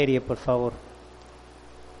Por favor.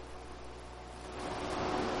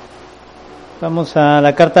 Vamos a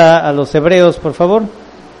la carta a los Hebreos, por favor.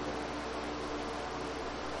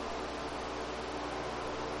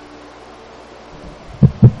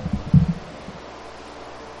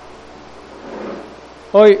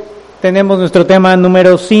 Hoy tenemos nuestro tema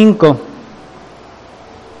número 5.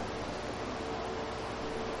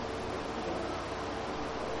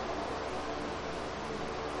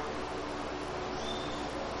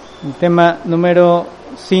 El tema número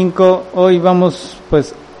 5, hoy vamos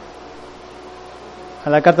pues a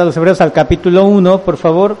la carta de los Hebreos, al capítulo 1, por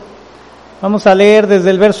favor. Vamos a leer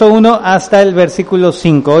desde el verso 1 hasta el versículo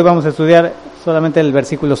 5. Hoy vamos a estudiar solamente el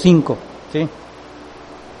versículo 5, ¿sí?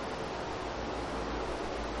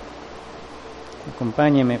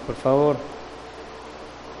 Acompáñeme, por favor.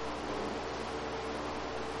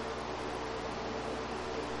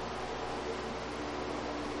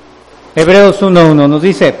 Hebreos 1:1 nos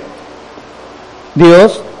dice: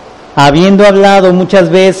 Dios, habiendo hablado muchas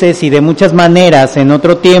veces y de muchas maneras en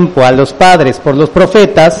otro tiempo a los padres por los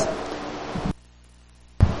profetas,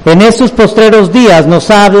 en estos postreros días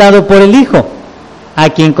nos ha hablado por el Hijo, a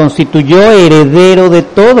quien constituyó heredero de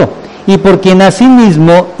todo, y por quien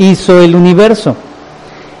asimismo hizo el universo,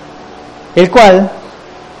 el cual,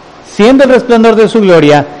 siendo el resplandor de su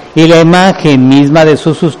gloria y la imagen misma de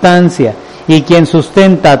su sustancia, y quien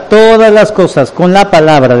sustenta todas las cosas con la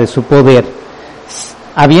palabra de su poder,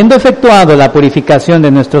 habiendo efectuado la purificación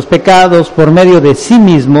de nuestros pecados por medio de sí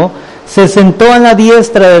mismo, se sentó a la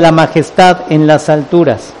diestra de la majestad en las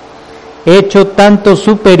alturas, hecho tanto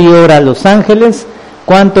superior a los ángeles,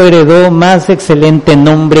 cuanto heredó más excelente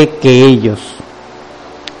nombre que ellos.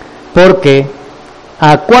 Porque,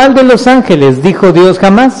 ¿a cuál de los ángeles dijo Dios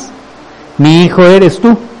jamás? Mi hijo eres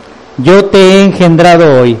tú, yo te he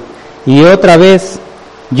engendrado hoy. Y otra vez,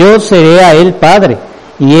 yo seré a él padre,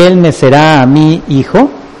 y él me será a mí hijo.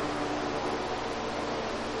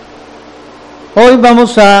 Hoy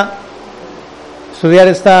vamos a estudiar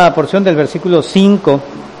esta porción del versículo 5,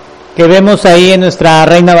 que vemos ahí en nuestra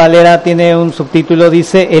Reina Valera, tiene un subtítulo,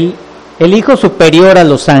 dice, el Hijo superior a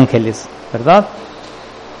los ángeles, ¿verdad?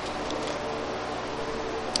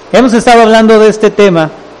 Hemos estado hablando de este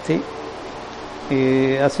tema, ¿sí?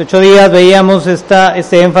 Hace 8 días veíamos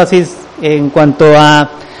este énfasis en cuanto a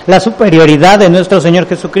la superioridad de nuestro Señor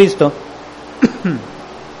Jesucristo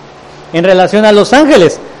en relación a los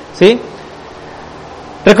ángeles, ¿sí?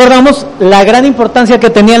 Recordamos la gran importancia que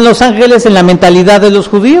tenían los ángeles en la mentalidad de los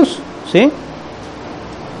judíos, ¿sí?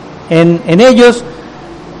 En ellos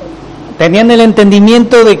tenían el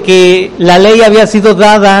entendimiento de que la ley había sido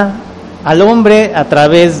dada al hombre a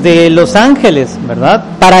través de los ángeles, ¿verdad?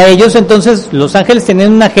 Para ellos entonces los ángeles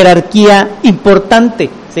tenían una jerarquía importante,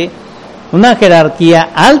 ¿sí? Una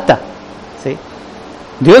jerarquía alta, ¿sí?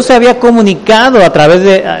 Dios se había comunicado a través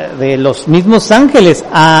de los mismos ángeles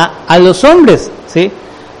a los hombres, ¿sí?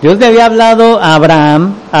 Dios le había hablado a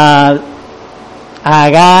Abraham, a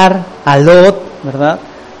Agar, a Lot, ¿verdad?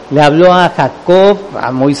 Le habló a Jacob,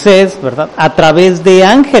 a Moisés, ¿verdad? A través de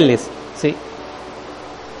ángeles, ¿sí?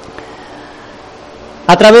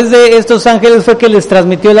 A través de estos ángeles fue que les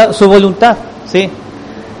transmitió su voluntad, ¿sí?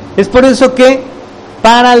 Es por eso que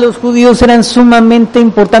para los judíos eran sumamente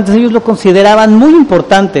importantes, ellos lo consideraban muy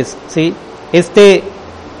importantes, ¿sí?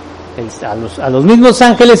 A los mismos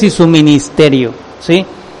ángeles y su ministerio, ¿sí?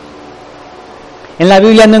 En la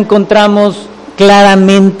Biblia no encontramos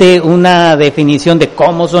claramente una definición de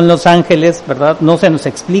cómo son los ángeles, ¿verdad? No se nos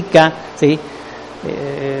explica, ¿sí?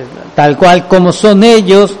 Tal cual cómo son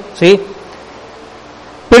ellos, ¿sí?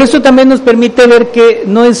 Pero eso también nos permite ver que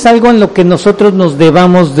no es algo en lo que nosotros nos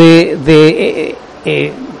debamos de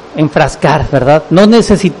enfrascar, ¿verdad? No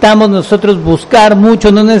necesitamos nosotros buscar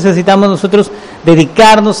mucho, no necesitamos nosotros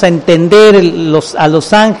dedicarnos a entender a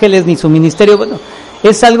los ángeles ni su ministerio. Bueno,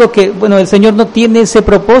 es algo que, bueno, el Señor no tiene ese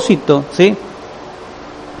propósito, ¿sí?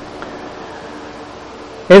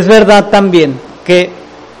 Es verdad también que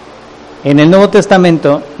en el Nuevo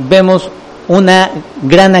Testamento vemos una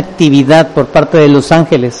gran actividad por parte de los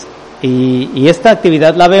ángeles y esta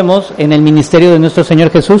actividad la vemos en el ministerio de nuestro Señor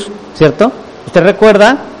Jesús, ¿cierto? ¿Usted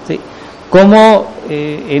recuerda, sí, cómo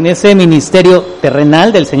en ese ministerio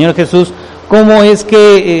terrenal del Señor Jesús, cómo es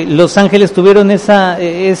que los ángeles tuvieron esa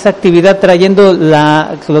actividad trayendo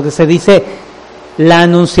lo que se dice la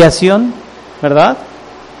anunciación, ¿verdad?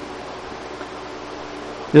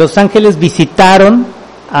 Los ángeles visitaron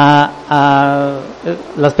a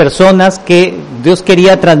las personas que Dios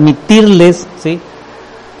quería transmitirles, ¿sí?,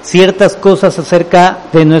 ciertas cosas acerca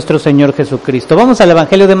de nuestro Señor Jesucristo. Vamos al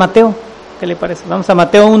Evangelio de Mateo, ¿qué le parece? Vamos a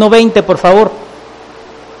Mateo 1:20, por favor.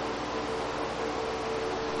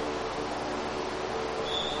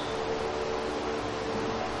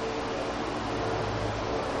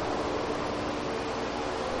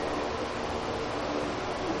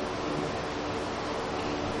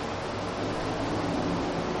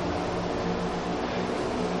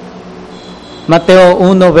 Mateo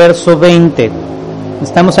 1, verso 20.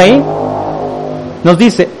 ¿Estamos ahí? Nos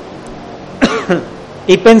dice,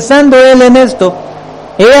 y pensando él en esto,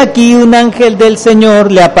 he aquí un ángel del Señor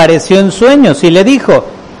le apareció en sueños y le dijo,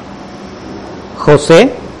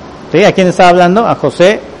 José, ¿sí? ¿A quién estaba hablando? A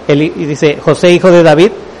José, y dice, José, hijo de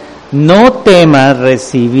David, no temas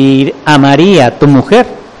recibir a María, tu mujer,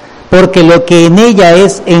 porque lo que en ella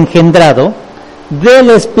es engendrado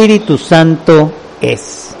del Espíritu Santo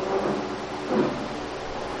es.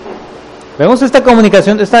 Vemos esta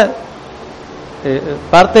comunicación, esta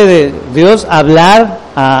parte de Dios hablar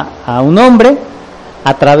a un hombre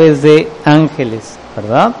a través de ángeles,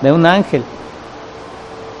 ¿verdad? De un ángel.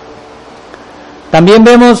 También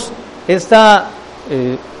vemos esta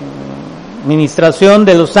ministración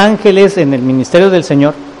de los ángeles en el ministerio del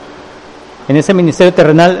Señor, en ese ministerio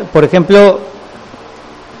terrenal, por ejemplo,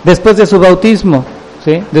 después de su bautismo,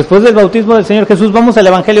 ¿sí? Después del bautismo del Señor Jesús, vamos al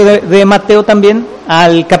Evangelio de Mateo también,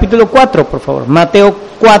 al capítulo 4, por favor, Mateo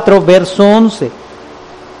 4, verso 11.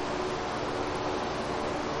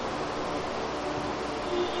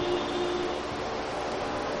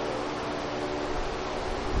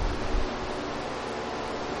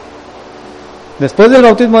 Después del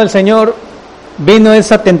bautismo del Señor, vino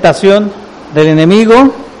esa tentación del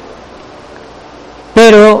enemigo,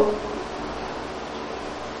 pero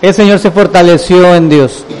el Señor se fortaleció en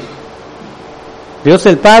Dios. Dios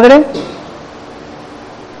el Padre,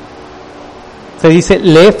 se dice,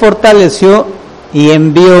 le fortaleció y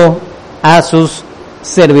envió a sus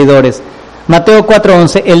servidores. Mateo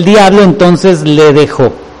 4:11, el diablo entonces le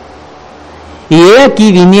dejó. Y he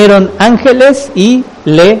aquí vinieron ángeles y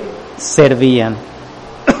le servían.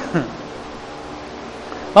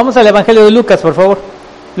 Vamos al Evangelio de Lucas, por favor.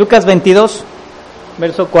 Lucas 22,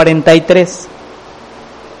 verso 43.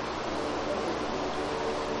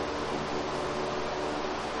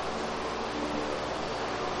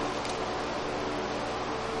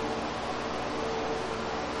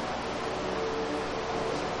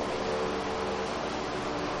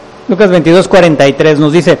 Lucas 22, 43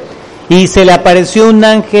 nos dice, y se le apareció un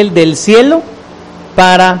ángel del cielo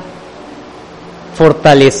para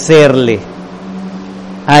fortalecerle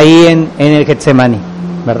ahí en el Getsemaní,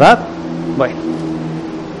 ¿verdad? Bueno,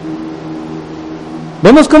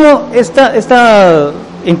 vemos cómo esta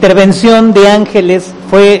intervención de ángeles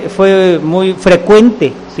fue muy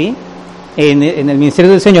frecuente, ¿sí? En el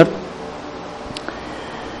ministerio del Señor.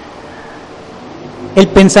 El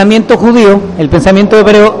pensamiento judío, el pensamiento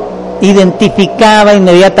hebreo, identificaba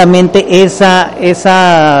inmediatamente esa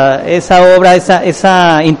obra,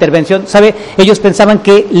 esa intervención. ¿Sabe? Ellos pensaban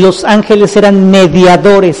que los ángeles eran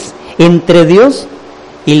mediadores entre Dios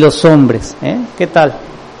y los hombres. ¿Qué tal?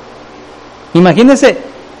 Imagínense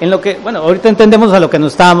en lo que, bueno, ahorita entendemos a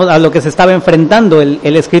lo que se estaba enfrentando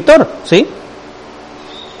el escritor, ¿sí?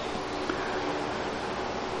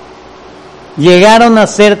 Llegaron a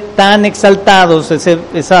ser tan exaltados, ese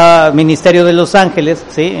ministerio de los ángeles,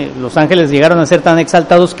 ¿sí? Los ángeles llegaron a ser tan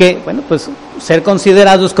exaltados que, bueno, pues ser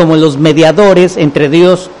considerados como los mediadores entre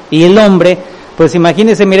Dios y el hombre. Pues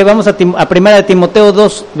imagínense, mire, vamos a 1 Timoteo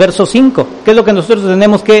 2, verso 5, que es lo que nosotros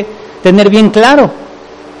tenemos que tener bien claro.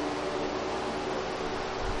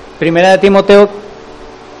 1 Timoteo,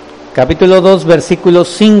 capítulo 2, versículo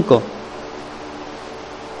 5.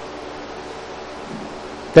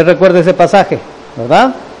 Usted recuerda ese pasaje,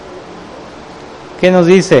 ¿verdad? ¿Qué nos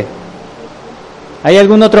dice? ¿Hay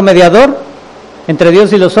algún otro mediador entre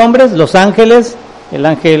Dios y los hombres? ¿Los ángeles? ¿El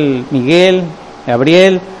ángel Miguel,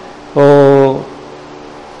 Gabriel o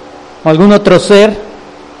algún otro ser?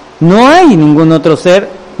 No hay ningún otro ser,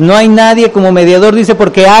 no hay nadie como mediador, dice,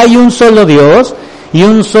 porque hay un solo Dios y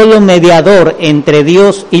un solo mediador entre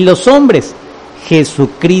Dios y los hombres,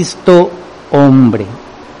 Jesucristo hombre.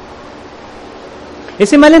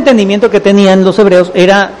 Ese mal entendimiento que tenían los hebreos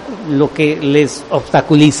era lo que les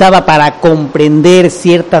obstaculizaba para comprender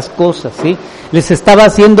ciertas cosas, ¿sí? Les estaba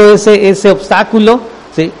haciendo ese obstáculo,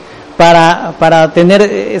 ¿sí? Para tener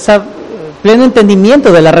ese pleno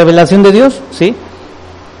entendimiento de la revelación de Dios, ¿sí?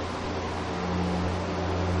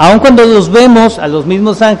 Aun cuando los vemos a los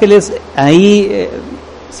mismos ángeles ahí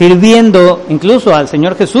sirviendo incluso al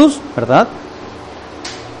Señor Jesús, ¿verdad?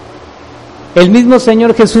 El mismo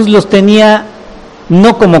Señor Jesús los tenía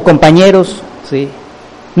no como compañeros, ¿sí?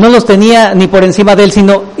 No los tenía ni por encima de él,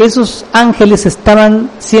 sino esos ángeles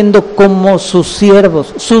estaban siendo como sus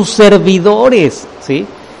siervos, sus servidores, ¿sí?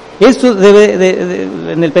 Esto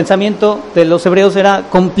en el pensamiento de los hebreos era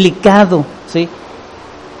complicado, ¿sí?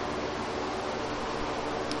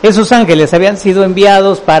 Esos ángeles habían sido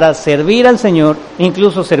enviados para servir al Señor,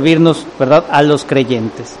 incluso servirnos, ¿verdad?, a los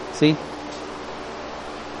creyentes, ¿sí?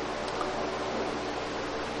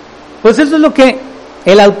 Pues eso es lo que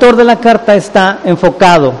el autor de la carta está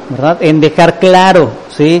enfocado, ¿verdad? En dejar claro,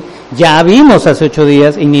 ¿sí? Ya vimos hace 8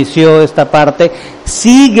 días, inició esta parte,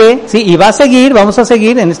 sigue, ¿sí? Y va a seguir, vamos a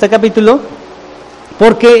seguir en este capítulo,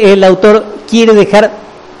 porque el autor quiere dejar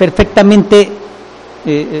perfectamente,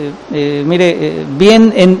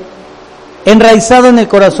 bien enraizado en el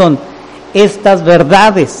corazón estas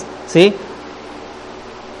verdades, ¿sí?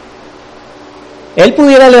 Él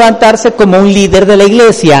pudiera levantarse como un líder de la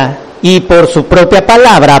iglesia y por su propia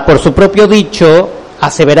palabra, por su propio dicho,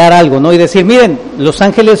 aseverar algo, ¿no? Y decir, miren, los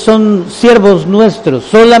ángeles son siervos nuestros,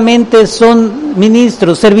 solamente son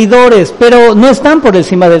ministros, servidores, pero no están por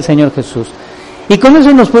encima del Señor Jesús. Y con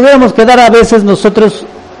eso nos pudiéramos quedar a veces nosotros,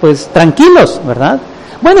 pues, tranquilos, ¿verdad?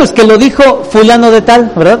 Bueno, es que lo dijo fulano de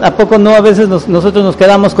tal, ¿verdad? ¿A poco no a veces nosotros nos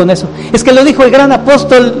quedamos con eso? Es que lo dijo el gran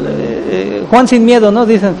apóstol Juan sin miedo, ¿no?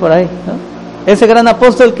 Dicen por ahí, ¿no? Ese gran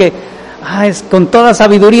apóstol que es con toda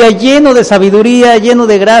sabiduría, lleno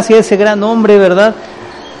de gracia, ese gran hombre, ¿verdad?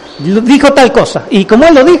 Dijo tal cosa, y como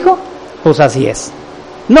él lo dijo, pues así es.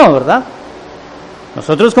 No, ¿verdad?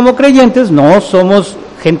 Nosotros como creyentes no somos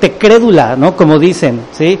gente crédula, ¿no? Como dicen,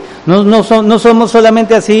 ¿sí? No somos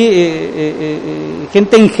solamente así,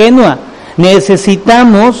 gente ingenua.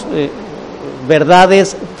 Necesitamos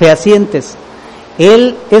verdades fehacientes.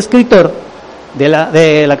 El escritor de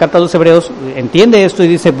la carta a los Hebreos entiende esto y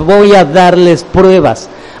dice, voy a darles pruebas,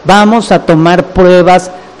 vamos a tomar pruebas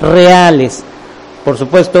reales. Por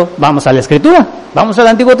supuesto, vamos a la Escritura, vamos al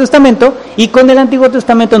Antiguo Testamento, y con el Antiguo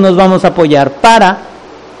Testamento nos vamos a apoyar para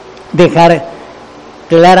dejar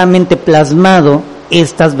claramente plasmado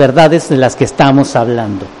estas verdades de las que estamos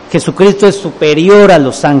hablando. Jesucristo es superior a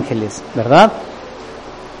los ángeles, ¿verdad?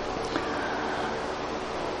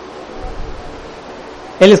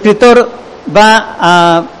 El escritor va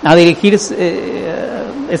a dirigir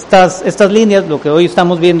estas líneas, lo que hoy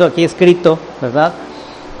estamos viendo aquí escrito, ¿verdad?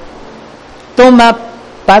 Toma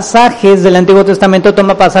pasajes del Antiguo Testamento,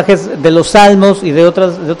 toma pasajes de los Salmos y de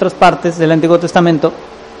otras partes del Antiguo Testamento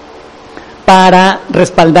para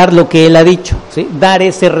respaldar lo que él ha dicho, ¿sí? Dar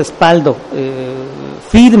ese respaldo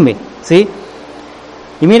firme, ¿sí?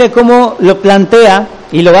 Y mire cómo lo plantea,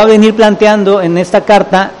 y lo va a venir planteando en esta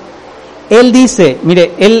carta. Él dice,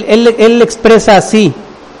 mire, él expresa así,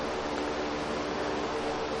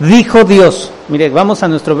 dijo Dios. Mire, vamos a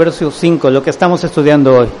nuestro verso 5, lo que estamos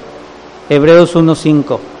estudiando hoy, Hebreos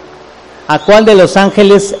 1:5. ¿A cuál de los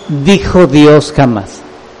ángeles dijo Dios jamás?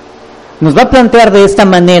 Nos va a plantear de esta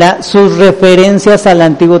manera sus referencias al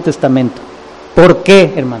Antiguo Testamento. ¿Por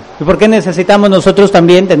qué, hermano? ¿Y por qué necesitamos nosotros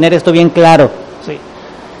también tener esto bien claro? Sí.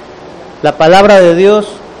 La palabra de Dios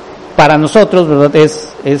para nosotros, ¿verdad?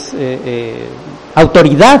 Es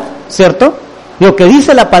autoridad, ¿cierto? Lo que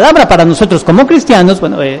dice la palabra para nosotros como cristianos,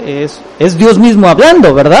 bueno, es Dios mismo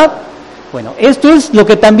hablando, ¿verdad? Bueno, esto es lo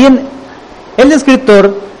que también el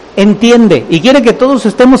escritor entiende y quiere que todos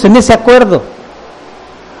estemos en ese acuerdo.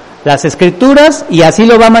 Las escrituras, y así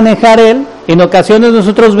lo va a manejar él, en ocasiones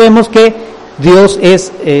nosotros vemos que Dios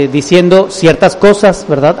es diciendo ciertas cosas,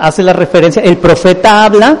 ¿verdad? Hace la referencia, el profeta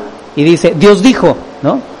habla y dice, Dios dijo,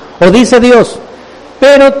 ¿no? O dice Dios,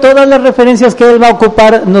 pero todas las referencias que él va a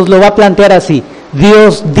ocupar nos lo va a plantear así,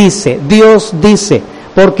 Dios dice,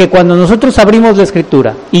 porque cuando nosotros abrimos la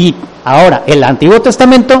Escritura, y ahora el Antiguo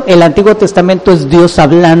Testamento es Dios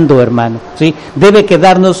hablando, hermano, ¿sí? Debe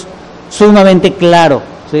quedarnos sumamente claro,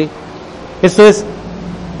 ¿sí? Esto es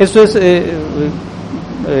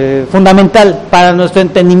fundamental para nuestro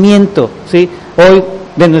entendimiento, ¿sí? Hoy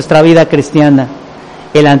de nuestra vida cristiana.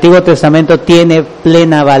 El Antiguo Testamento tiene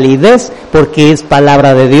plena validez porque es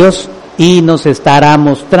palabra de Dios y nos estará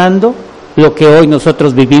mostrando lo que hoy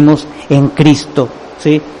nosotros vivimos en Cristo,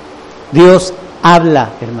 ¿sí? Dios habla,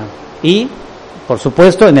 hermano. Y, por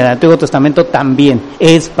supuesto, en el Antiguo Testamento también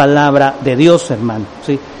es palabra de Dios, hermano,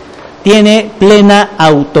 ¿sí? Tiene plena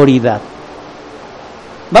autoridad.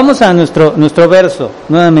 Vamos a nuestro verso,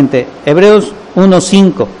 nuevamente, Hebreos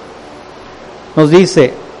 1:5. Nos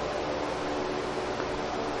dice,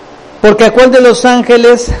 porque ¿a cuál de los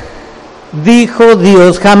ángeles dijo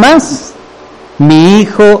Dios jamás? Mi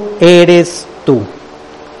hijo eres tú.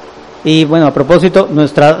 Y bueno, a propósito,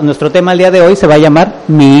 nuestro tema el día de hoy se va a llamar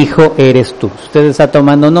Mi hijo eres tú. Si usted está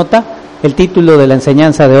tomando nota, el título de la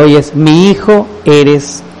enseñanza de hoy es Mi hijo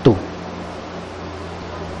eres tú.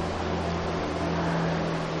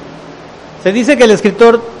 Se dice que el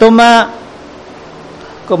escritor toma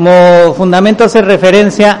como fundamento, hace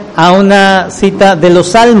referencia a una cita de los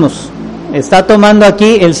Salmos. Está tomando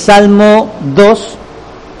aquí el Salmo 2,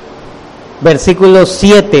 versículo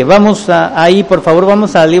 7. Vamos ahí, por favor,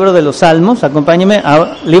 vamos al libro de los Salmos. Acompáñeme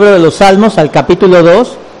al libro de los Salmos, al capítulo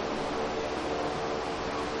 2.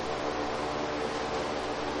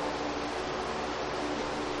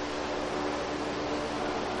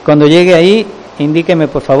 Cuando llegue ahí, indíqueme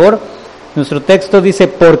por favor. Nuestro texto dice,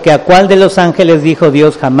 porque a cuál de los ángeles dijo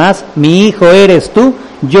Dios jamás, mi hijo eres tú,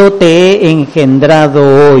 yo te he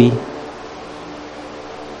engendrado hoy.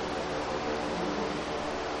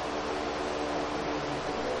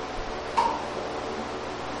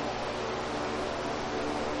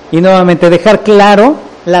 Y nuevamente dejar claro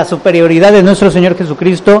la superioridad de nuestro Señor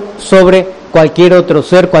Jesucristo sobre cualquier otro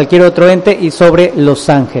ser, cualquier otro ente y sobre los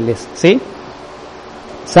ángeles, ¿sí?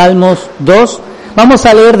 Salmos 2. Vamos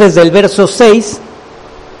a leer desde el verso 6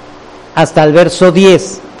 hasta el verso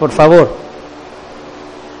 10, por favor.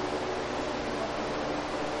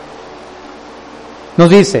 Nos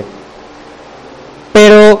dice,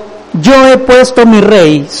 pero yo he puesto mi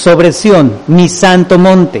rey sobre Sión, mi santo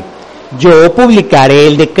monte. Yo publicaré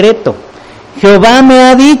el decreto. Jehová me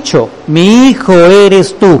ha dicho, mi hijo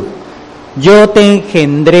eres tú, yo te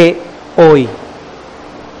engendré hoy.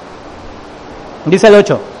 Dice el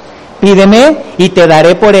 8, pídeme y te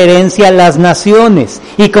daré por herencia las naciones,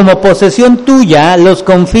 y como posesión tuya los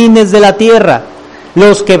confines de la tierra.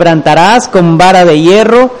 Los quebrantarás con vara de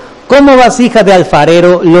hierro, como vasija de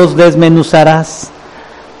alfarero los desmenuzarás.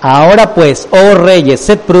 Ahora pues, oh reyes,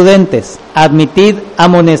 sed prudentes, admitid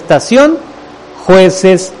amonestación,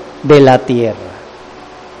 jueces de la tierra.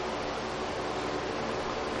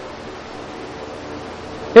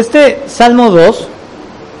 Este Salmo 2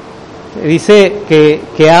 dice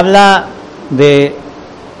que habla del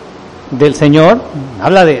Señor,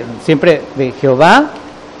 habla siempre de Jehová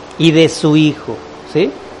y de su Hijo, ¿sí?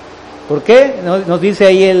 ¿Por qué? Nos dice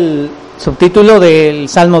ahí el subtítulo del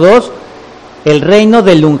Salmo 2, el reino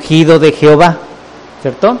del ungido de Jehová,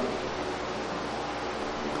 ¿cierto?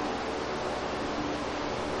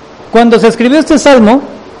 Cuando se escribió este salmo,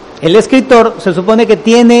 el escritor se supone que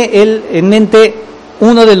tiene él en mente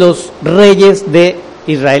uno de los reyes de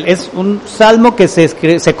Israel. Es un salmo que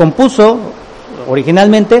se compuso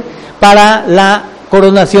originalmente para la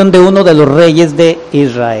coronación de uno de los reyes de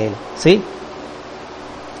Israel, ¿sí?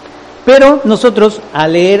 Pero nosotros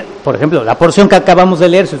al leer, por ejemplo, la porción que acabamos de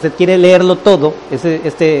leer, si usted quiere leerlo todo,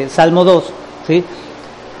 este Salmo 2, ¿sí?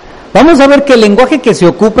 Vamos a ver que el lenguaje que se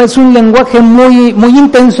ocupa es un lenguaje muy, muy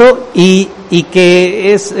intenso y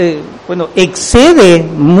que es, excede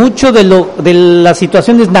mucho de las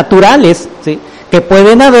situaciones naturales, ¿sí?, que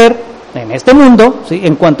pueden haber en este mundo, ¿sí?,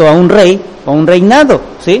 en cuanto a un rey o un reinado,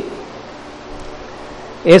 ¿sí?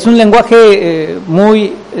 Es un lenguaje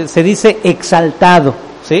se dice exaltado,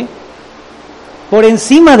 ¿sí?, por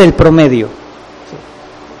encima del promedio. ¿Sí?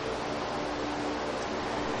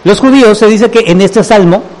 Los judíos, se dice que en este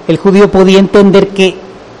salmo, el judío podía entender que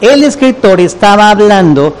el escritor estaba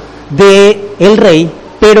hablando de el rey,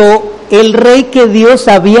 pero el rey que Dios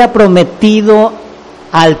había prometido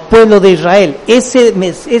al pueblo de Israel, ese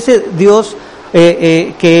Dios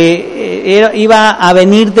iba a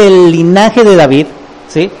venir del linaje de David,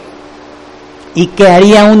 ¿sí?, y que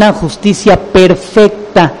haría una justicia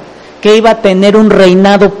perfecta, que iba a tener un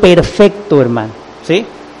reinado perfecto, hermano, ¿sí?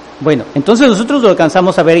 Bueno, entonces nosotros lo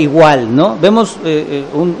alcanzamos a ver igual, ¿no? Vemos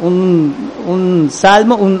un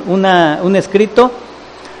salmo, un escrito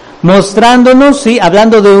mostrándonos, ¿sí?,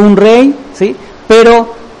 hablando de un rey, ¿sí?,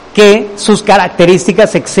 pero que sus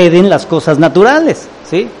características exceden las cosas naturales,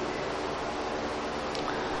 ¿sí?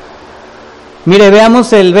 Mire,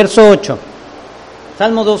 veamos el verso 8,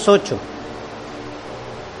 Salmo 2:8.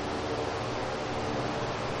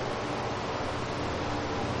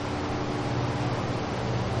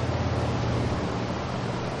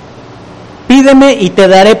 Pídeme y te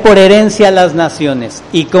daré por herencia las naciones,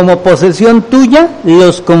 y como posesión tuya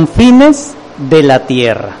los confines de la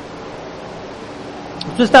tierra.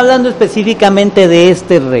 Esto está hablando específicamente de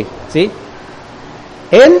este rey, ¿sí?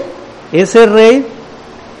 Ese rey,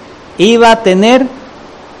 iba a tener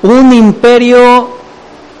un imperio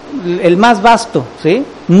el más vasto, ¿sí?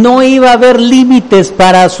 No iba a haber límites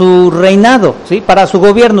para su reinado, ¿sí?, para su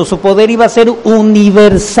gobierno, su poder iba a ser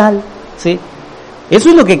universal, ¿sí? Eso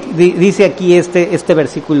es lo que dice aquí este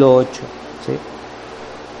versículo 8, ¿sí?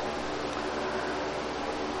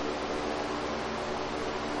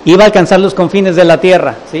 Iba a alcanzar los confines de la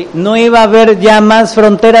tierra, ¿sí? No iba a haber ya más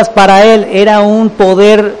fronteras para él, era un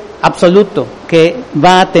poder absoluto que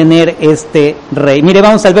va a tener este rey. Mire,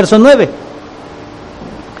 vamos al verso 9.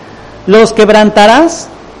 Los quebrantarás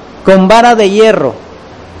con vara de hierro,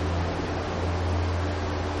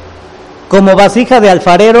 como vasija de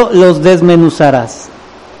alfarero los desmenuzarás.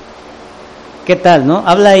 ¿Qué tal, no?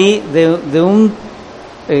 Habla ahí de un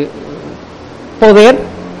poder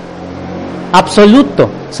absoluto,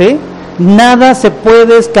 ¿sí? Nada se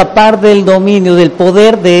puede escapar del dominio, del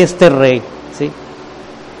poder de este rey, ¿sí?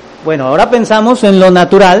 bueno, ahora pensamos en lo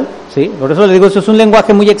natural, ¿sí? Por eso le digo, eso es un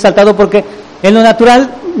lenguaje muy exaltado, porque en lo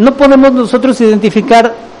natural no podemos nosotros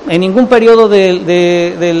identificar en ningún periodo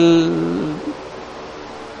del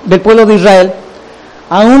pueblo de Israel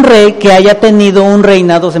a un rey que haya tenido un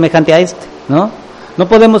reinado semejante a este, ¿no? No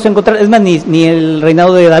podemos encontrar, es más, ni el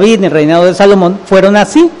reinado de David, ni el reinado de Salomón fueron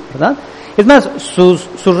así, ¿verdad? Es más,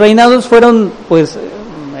 sus reinados fueron, pues,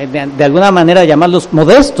 de alguna manera llamarlos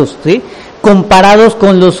modestos, ¿sí? Comparados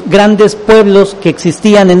con los grandes pueblos que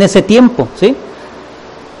existían en ese tiempo, ¿sí?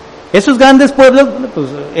 Esos grandes pueblos, pues,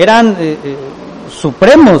 eran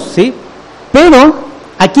supremos, ¿sí? Pero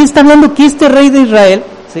aquí está hablando que este rey de Israel,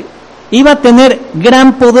 ¿sí?, iba a tener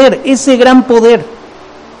gran poder, ese gran poder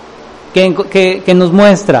que nos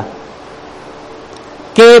muestra.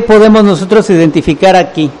 ¿Qué podemos nosotros identificar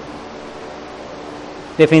aquí?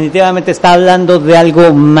 Definitivamente está hablando de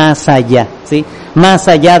algo más allá, ¿sí? Más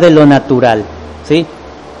allá de lo natural, ¿sí?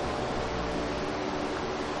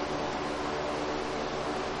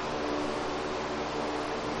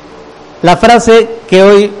 La frase que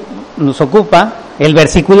hoy nos ocupa, el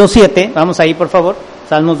versículo 7, vamos ahí por favor,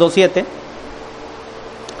 Salmos 2:7.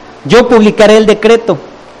 Yo publicaré el decreto.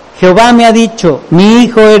 Jehová me ha dicho, mi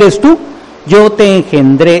hijo eres tú, yo te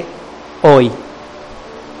engendré hoy.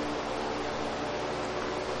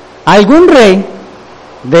 Algún rey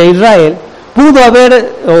de Israel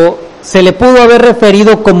se le pudo haber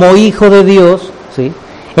referido como hijo de Dios, ¿sí?,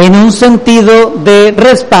 en un sentido de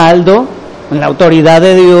respaldo en la autoridad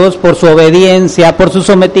de Dios, por su obediencia, por su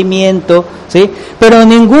sometimiento, ¿sí? Pero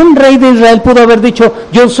ningún rey de Israel pudo haber dicho,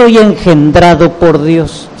 yo soy engendrado por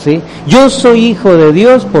Dios, ¿sí? Yo soy hijo de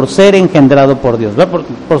Dios por ser engendrado por Dios.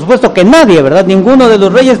 Por supuesto que nadie, ¿verdad? Ninguno de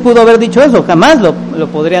los reyes pudo haber dicho eso, jamás lo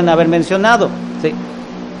podrían haber mencionado, ¿sí?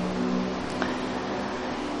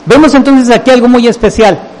 Vemos entonces aquí algo muy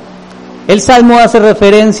especial. El Salmo hace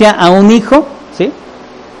referencia a un hijo, ¿sí?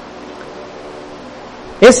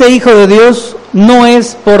 Ese hijo de Dios no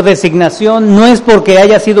es por designación, no es porque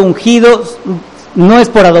haya sido ungido, no es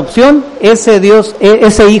por adopción,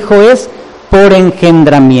 ese hijo es por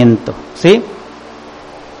engendramiento, ¿sí?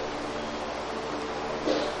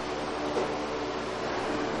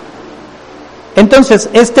 Entonces,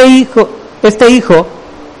 este hijo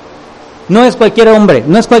no es cualquier hombre,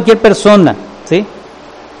 no es cualquier persona, ¿sí?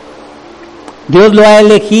 Dios lo ha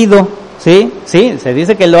elegido, ¿sí? Sí, se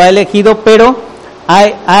dice que lo ha elegido, pero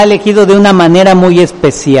ha elegido de una manera muy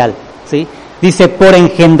especial, ¿sí? Dice por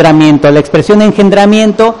engendramiento. La expresión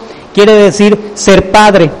engendramiento quiere decir ser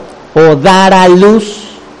padre o dar a luz,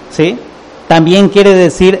 ¿sí? También quiere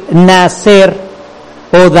decir nacer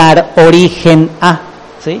o dar origen a,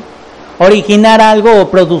 ¿sí? Originar algo o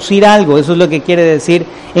producir algo, eso es lo que quiere decir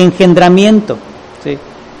engendramiento, ¿sí?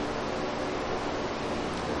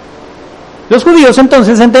 Los judíos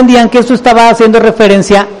entonces entendían que esto estaba haciendo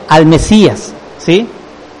referencia al Mesías, ¿sí?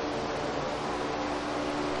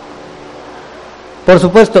 Por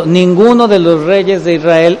supuesto, ninguno de los reyes de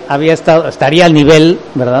Israel estaría al nivel,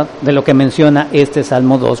 ¿verdad?, de lo que menciona este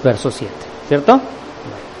Salmo 2, verso 7, ¿cierto?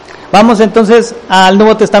 Vamos entonces al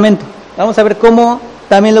Nuevo Testamento. Vamos a ver cómo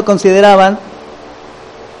también lo consideraban.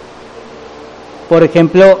 Por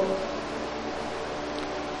ejemplo,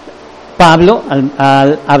 Pablo,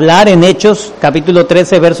 al hablar en Hechos, capítulo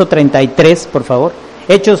 13, verso 33, por favor.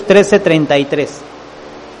 Hechos 13, 33.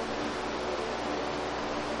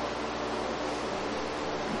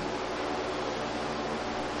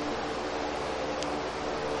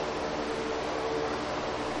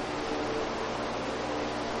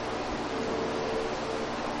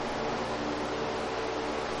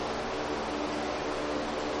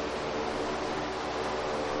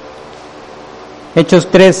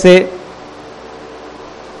 Hechos 13,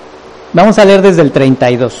 vamos a leer desde el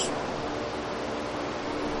 32.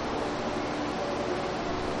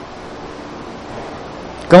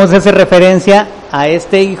 ¿Cómo se hace referencia a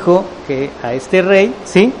este hijo, a este rey,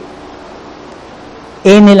 sí?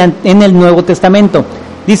 En el Nuevo Testamento.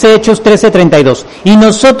 Dice Hechos 13:32. Y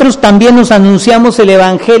nosotros también nos anunciamos el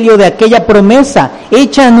evangelio de aquella promesa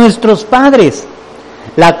hecha a nuestros padres,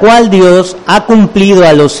 la cual Dios ha cumplido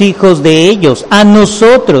a los hijos de ellos, a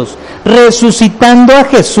nosotros, resucitando a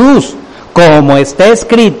Jesús, como está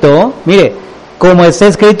escrito, mire, como está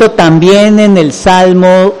escrito también en el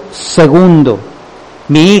Salmo 2.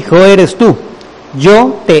 Mi hijo eres tú,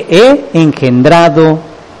 yo te he engendrado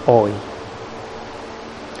hoy.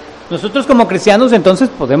 Nosotros como cristianos entonces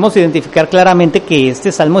podemos identificar claramente que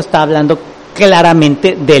este salmo está hablando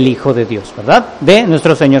claramente del Hijo de Dios, ¿verdad? De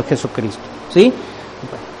nuestro Señor Jesucristo, ¿sí?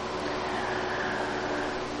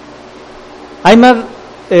 Hay más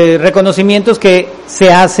reconocimientos que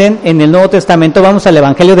se hacen en el Nuevo Testamento. Vamos al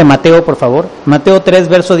Evangelio de Mateo, por favor. Mateo 3,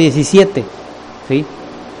 verso 17. ¿Sí?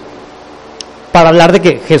 Para hablar de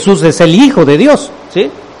que Jesús es el Hijo de Dios. ¿Sí?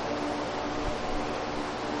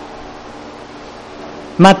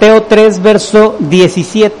 Mateo 3, verso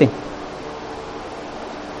 17.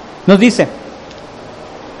 Nos dice: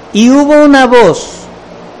 y hubo una voz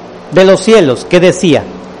de los cielos que decía: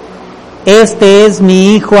 este es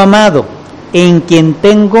mi Hijo amado, en quien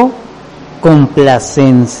tengo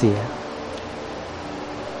complacencia.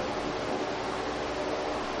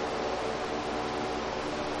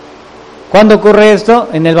 ¿Cuándo ocurre esto?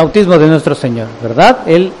 En el bautismo de nuestro Señor, ¿verdad?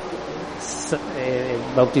 Él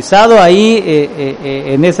bautizado ahí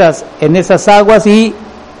en esas aguas, y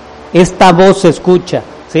esta voz se escucha,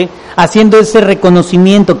 ¿sí? Haciendo ese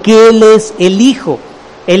reconocimiento que Él es el Hijo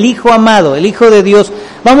amado, el Hijo de Dios.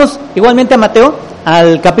 Vamos igualmente a Mateo,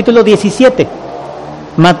 al capítulo 17.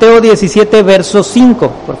 Mateo 17, verso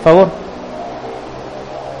 5, por favor.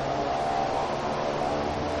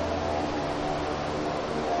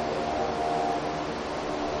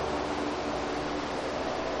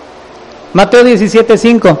 Mateo 17,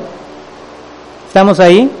 5. ¿Estamos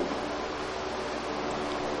ahí?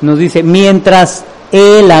 Nos dice: mientras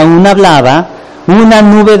él aún hablaba, una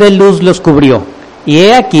nube de luz los cubrió. Y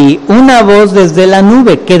he aquí una voz desde la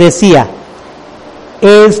nube que decía: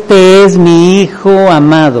 este es mi Hijo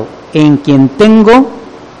amado, en quien tengo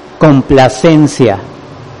complacencia.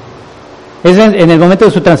 Es en el momento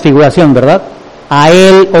de su transfiguración, ¿verdad? A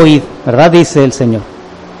él oíd, ¿verdad? Dice el Señor.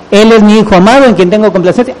 Él es mi Hijo amado, en quien tengo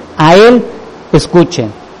complacencia. A él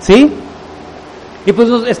escuchen, ¿sí? Y pues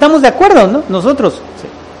estamos de acuerdo, ¿no? Nosotros. Sí.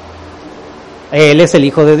 Él es el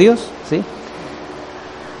Hijo de Dios, ¿sí?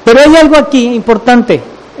 Pero hay algo aquí importante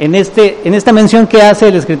en esta mención que hace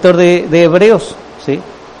el escritor de Hebreos, ¿sí?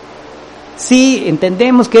 Sí,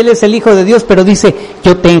 entendemos que Él es el Hijo de Dios, pero dice: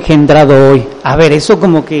 yo te he engendrado hoy. A ver, eso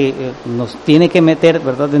como que nos tiene que meter,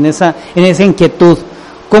 ¿verdad? En esa inquietud.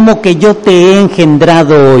 Como que yo te he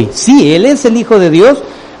engendrado hoy. Sí, Él es el Hijo de Dios,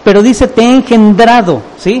 pero dice: te he engendrado,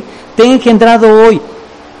 ¿sí? Te he engendrado hoy.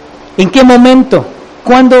 ¿En qué momento?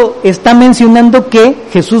 Cuando está mencionando que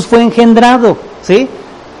Jesús fue engendrado, ¿sí?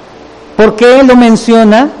 ¿Por qué lo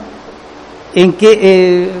menciona? ¿En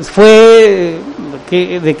qué fue?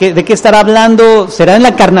 ¿De qué estará hablando? ¿Será en la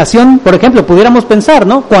encarnación, por ejemplo? Pudiéramos pensar,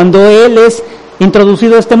 ¿no? Cuando Él es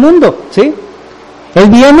introducido a este mundo, ¿sí? Él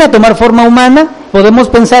viene a tomar forma humana. Podemos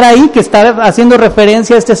pensar ahí que está haciendo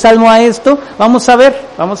referencia a este salmo a esto. Vamos a ver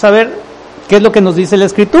qué es lo que nos dice la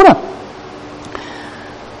Escritura.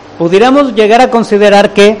 Pudiéramos llegar a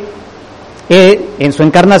considerar que en su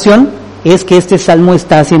encarnación es que este salmo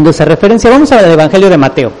está haciendo esa referencia. Vamos al Evangelio de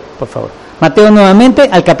Mateo, por favor. Mateo nuevamente,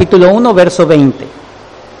 al capítulo 1, verso 20.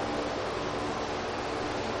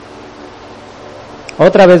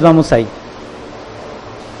 Otra vez vamos ahí.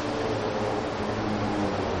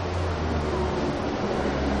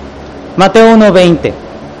 Mateo 1:20.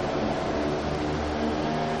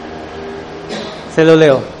 Se lo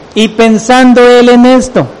leo. Y pensando él en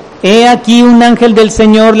esto, he aquí un ángel del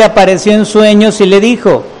Señor le apareció en sueños y le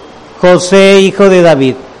dijo: José, hijo de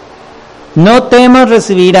David, no temas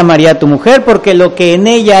recibir a María tu mujer, porque lo que en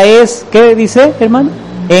ella es, ¿qué dice, hermano?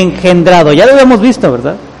 Engendrado. Ya lo habíamos visto,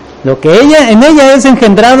 ¿verdad? Lo que en ella es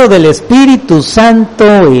engendrado del Espíritu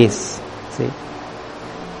Santo es. ¿Sí?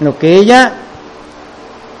 Lo que ella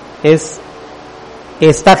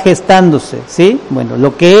está gestándose, ¿sí? Bueno,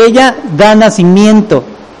 lo que ella da nacimiento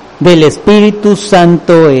del Espíritu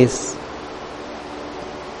Santo es.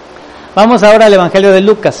 Vamos ahora al Evangelio de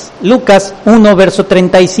Lucas. Lucas 1, verso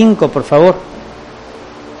 35, por favor.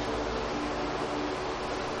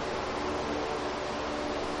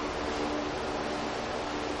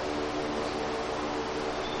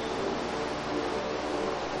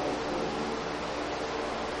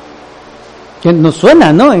 Que nos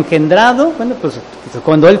suena, ¿no? Engendrado, bueno, pues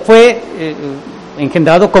cuando Él fue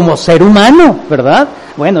engendrado como ser humano, ¿verdad?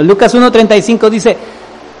 Bueno, Lucas 1:35 dice: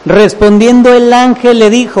 respondiendo el ángel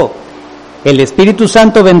le dijo: el Espíritu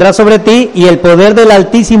Santo vendrá sobre ti y el poder del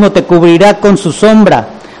Altísimo te cubrirá con su sombra,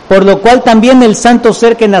 por lo cual también el santo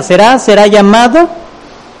ser que nacerá será llamado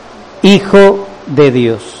Hijo de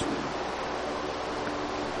Dios.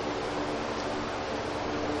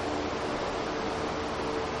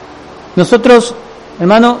 Nosotros,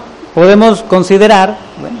 hermano, podemos considerar,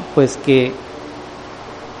 bueno, pues que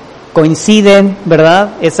coinciden, ¿verdad?,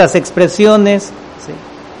 esas expresiones. ¿Sí?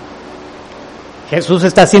 Jesús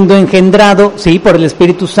está siendo engendrado, sí, por el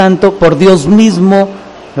Espíritu Santo, por Dios mismo,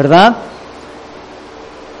 ¿verdad?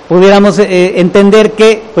 pudiéramos entender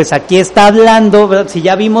que, pues aquí está hablando, ¿verdad? Si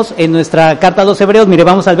ya vimos en nuestra carta a los Hebreos, mire,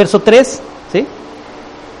 vamos al verso 3, ¿sí?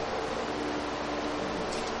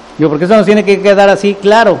 Porque eso nos tiene que quedar así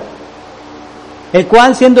claro. El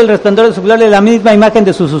cual, siendo el resplandor de su gloria, la misma imagen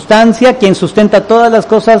de su sustancia, quien sustenta todas las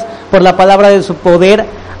cosas por la palabra de su poder,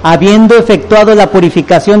 habiendo efectuado la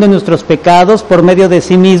purificación de nuestros pecados por medio de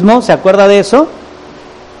sí mismo, ¿se acuerda de eso?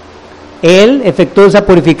 Él efectuó esa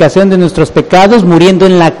purificación de nuestros pecados, muriendo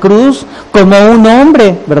en la cruz como un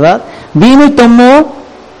hombre, ¿verdad? Vino y tomó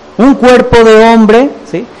un cuerpo de hombre,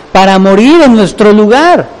 ¿sí? Para morir en nuestro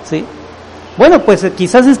lugar, ¿sí? Bueno, pues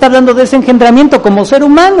quizás está hablando de ese engendramiento como ser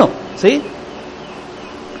humano, ¿sí?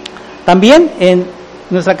 También en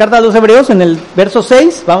nuestra carta a los Hebreos, en el verso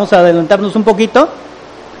 6, vamos a adelantarnos un poquito.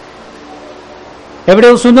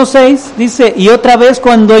 Hebreos 1:6 dice, y otra vez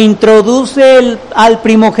cuando introduce al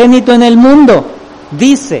primogénito en el mundo,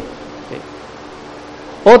 dice,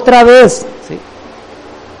 ¿sí? Otra vez, ¿sí?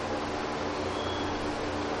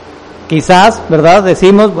 Quizás, ¿verdad?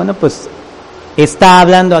 Decimos, bueno, pues está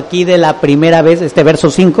hablando aquí de la primera vez, este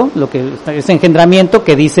verso 5, lo que es engendramiento,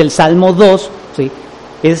 que dice el Salmo 2, ¿sí?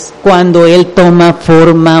 Es cuando Él toma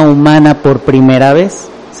forma humana por primera vez,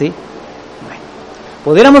 ¿sí? Bueno,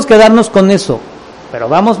 pudiéramos quedarnos con eso, pero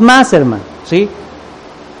vamos más, hermano, ¿sí?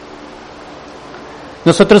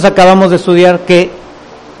 Nosotros acabamos de estudiar que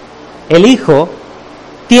el Hijo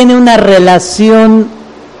tiene una relación,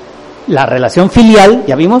 la relación filial,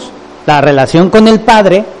 ya vimos, la relación con el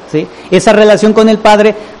Padre, ¿sí? Esa relación con el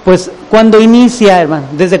Padre, pues, ¿cuándo inicia, hermano?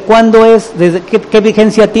 ¿Desde cuándo es? ¿Desde qué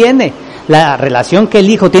vigencia tiene? La relación que el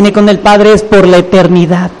Hijo tiene con el Padre es por la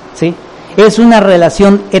eternidad, ¿sí? Es una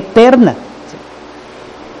relación eterna.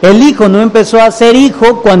 ¿Sí? El Hijo no empezó a ser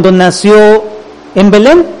Hijo cuando nació en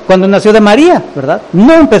Belén, cuando nació de María, ¿verdad?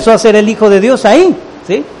 No empezó a ser el Hijo de Dios ahí,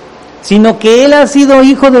 ¿sí? Sino que Él ha sido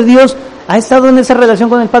Hijo de Dios, ha estado en esa relación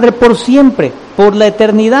con el Padre por siempre, por la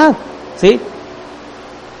eternidad, ¿sí?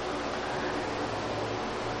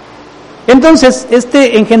 Entonces,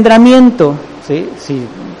 este engendramiento, ¿sí? Si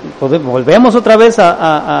volvemos otra vez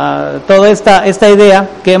a toda esta idea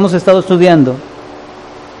que hemos estado estudiando,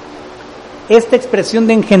 esta expresión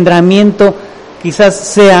de engendramiento quizás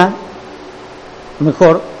sea,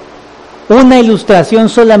 mejor, una ilustración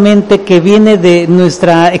solamente que viene de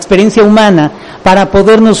nuestra experiencia humana para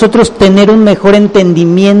poder nosotros tener un mejor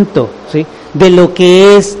entendimiento, ¿sí? De lo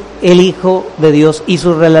que es el Hijo de Dios y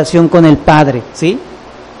su relación con el Padre, ¿sí?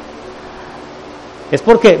 Es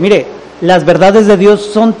porque, mire, las verdades de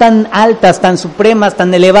Dios son tan altas, tan supremas,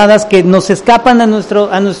 tan elevadas, que nos escapan a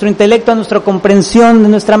nuestro intelecto, a nuestra comprensión de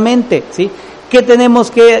nuestra mente, ¿sí?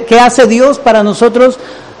 ¿Qué hace Dios para nosotros?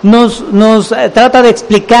 Nos trata de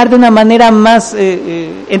explicar de una manera más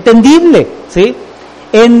entendible, ¿sí?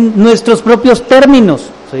 En nuestros propios términos,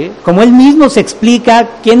 ¿sí? Como Él mismo se explica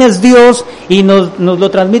quién es Dios y nos lo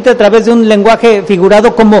transmite a través de un lenguaje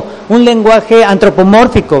figurado como un lenguaje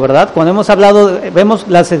antropomórfico, ¿verdad? Cuando hemos hablado, vemos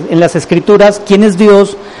en las Escrituras quién es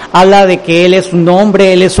Dios, habla de que Él es un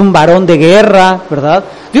hombre, Él es un varón de guerra, ¿verdad?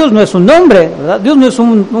 Dios no es un hombre, ¿verdad? Dios no es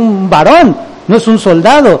un varón, no es un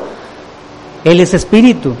soldado, Él es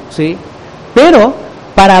espíritu, ¿sí? Pero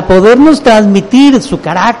para podernos transmitir su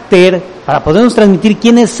carácter, para podernos transmitir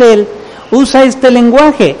quién es Él, usa este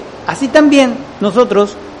lenguaje. Así también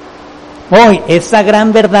nosotros, hoy, esa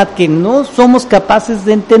gran verdad que no somos capaces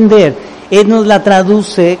de entender, Él nos la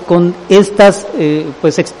traduce con estas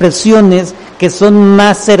pues expresiones que son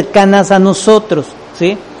más cercanas a nosotros,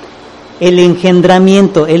 ¿sí? El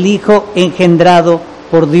engendramiento, el Hijo engendrado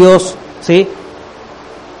por Dios, ¿sí?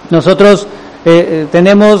 Nosotros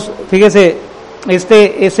tenemos, fíjese,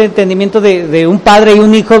 ese entendimiento de un padre y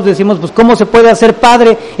un hijo. Decimos, pues, ¿cómo se puede hacer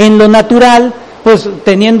padre en lo natural? Pues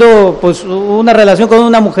teniendo pues una relación con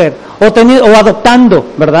una mujer, o adoptando,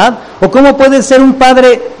 ¿verdad? O cómo puede ser un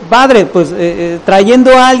padre, pues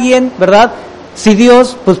trayendo a alguien, ¿verdad? Si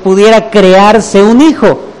Dios pues pudiera crearse un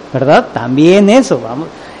hijo, ¿verdad? También eso, vamos.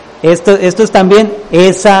 Esto es también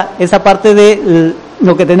esa parte de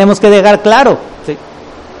lo que tenemos que dejar claro, ¿sí?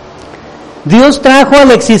 Dios trajo a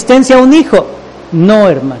la existencia un hijo. No,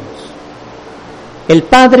 hermanos. El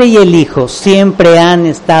Padre y el Hijo siempre han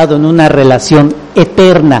estado en una relación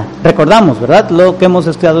eterna. Recordamos, ¿verdad? Lo que hemos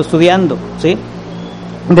estado estudiando, ¿sí?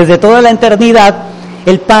 Desde toda la eternidad,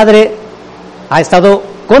 el Padre ha estado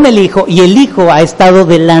con el Hijo y el Hijo ha estado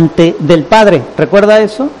delante del Padre. ¿Recuerda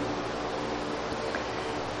eso?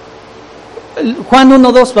 Juan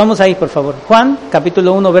 1:2, vamos ahí, por favor. Juan,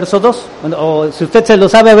 capítulo 1, verso 2. O si usted se lo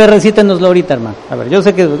sabe, a ver, recítenoslo ahorita, hermano. A ver, yo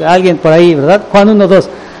sé que alguien por ahí, ¿verdad? Juan 1:2.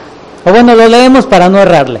 O bueno, lo leemos para no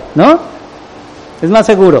errarle, ¿no? Es más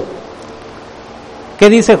seguro. ¿Qué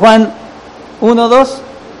dice Juan 1:2?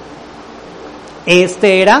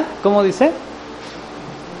 Este era, ¿cómo dice?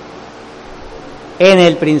 En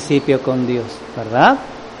el principio con Dios, ¿verdad?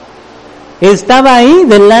 Estaba ahí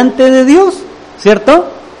delante de Dios, ¿cierto?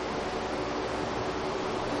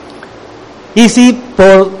 Y si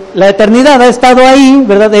por la eternidad ha estado ahí,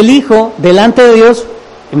 ¿verdad? El Hijo delante de Dios,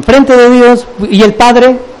 enfrente de Dios, y el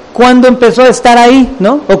Padre, ¿cuándo empezó a estar ahí,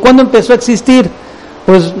 no? ¿O cuándo empezó a existir?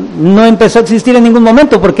 Pues no empezó a existir en ningún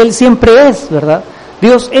momento, porque Él siempre es, ¿verdad?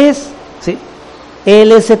 Dios es, ¿sí?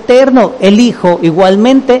 Él es eterno, el Hijo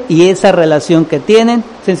igualmente, y esa relación que tienen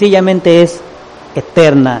sencillamente es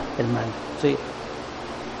eterna, hermano, ¿sí?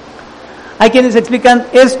 Hay quienes explican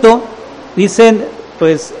esto, dicen,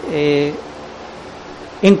 pues,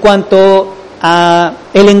 en cuanto a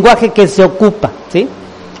el lenguaje que se ocupa, ¿sí?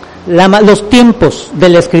 Los tiempos de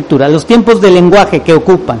la Escritura, los tiempos del lenguaje que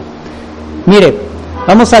ocupan. Mire,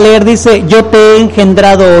 vamos a leer, dice, yo te he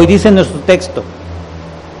engendrado hoy, dice nuestro texto.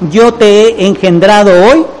 Yo te he engendrado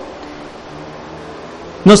hoy.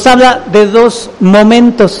 Nos habla de dos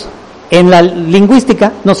momentos. En la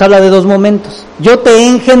lingüística nos habla de dos momentos. Yo te he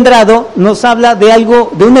engendrado nos habla de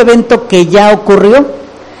algo, de un evento que ya ocurrió.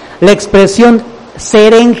 La expresión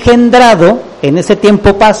ser engendrado, en ese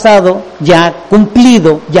tiempo pasado, ya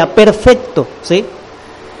cumplido, ya perfecto, ¿sí?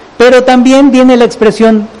 Pero también viene la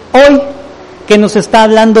expresión hoy, que nos está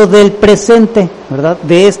hablando del presente, ¿verdad?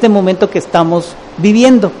 De este momento que estamos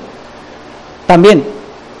viviendo. También,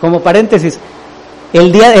 como paréntesis,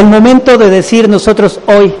 el momento de decir nosotros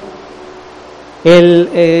hoy,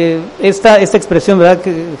 esta expresión, ¿verdad?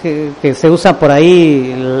 Que se usa por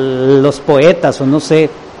ahí los poetas, o no sé,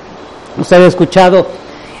 usted ha escuchado,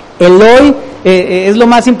 el hoy es lo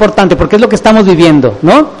más importante porque es lo que estamos viviendo,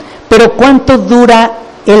 ¿no? Pero ¿cuánto dura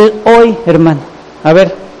el hoy, hermano? A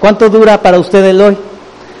ver, ¿cuánto dura para usted el hoy?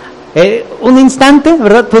 Un instante,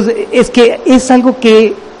 ¿verdad? Pues es que es algo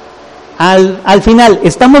que al final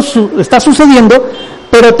está sucediendo,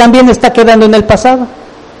 pero también está quedando en el pasado.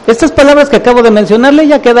 Estas palabras que acabo de mencionarle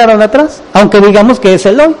ya quedaron atrás, aunque digamos que es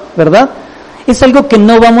el hoy, ¿verdad? Es algo que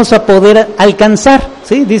no vamos a poder alcanzar,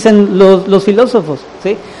 ¿sí? Dicen los filósofos,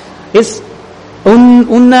 ¿sí? Es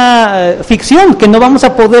una ficción que no vamos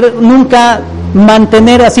a poder nunca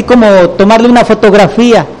mantener, así como tomarle una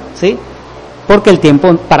fotografía, ¿sí? Porque el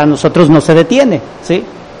tiempo para nosotros no se detiene, ¿sí?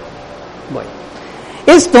 Bueno,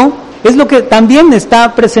 esto es lo que también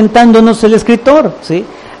está presentándonos el escritor, ¿sí?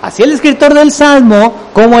 Así el escritor del Salmo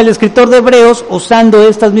como el escritor de Hebreos usando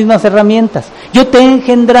estas mismas herramientas. Yo te he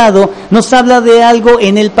engendrado, nos habla de algo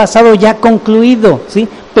en el pasado ya concluido, ¿sí?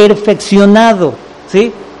 Perfeccionado,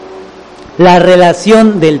 ¿sí? La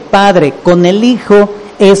relación del Padre con el Hijo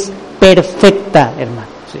es perfecta, hermano,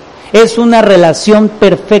 ¿sí? Es una relación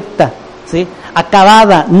perfecta, ¿sí?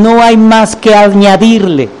 Acabada, no hay más que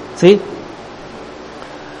añadirle, ¿sí?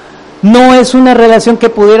 No es una relación que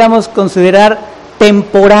pudiéramos considerar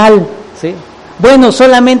temporal, ¿sí? Bueno,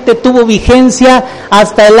 solamente tuvo vigencia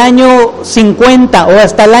hasta el año 50 o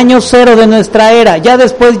hasta el año 0 de nuestra era, ya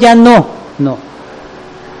después ya no.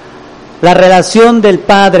 La relación del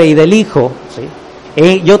Padre y del Hijo,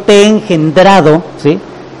 ¿sí? Yo te he engendrado, ¿sí?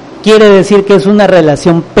 Quiere decir que es una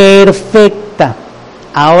relación perfecta.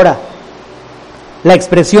 Ahora, la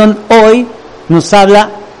expresión hoy nos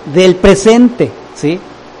habla del presente, ¿sí?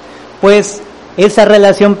 Pues esa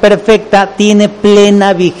relación perfecta tiene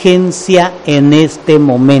plena vigencia en este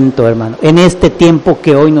momento, hermano, en este tiempo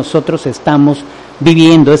que hoy nosotros estamos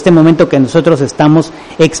viviendo, este momento que nosotros estamos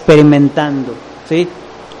experimentando, ¿sí?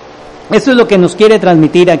 Eso es lo que nos quiere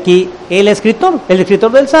transmitir aquí el escritor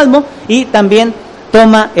del Salmo, y también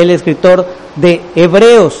toma el escritor de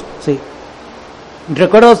Hebreos, ¿sí?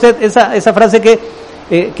 ¿Recuerda usted esa frase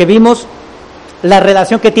que vimos? La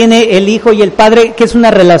relación que tiene el Hijo y el Padre, que es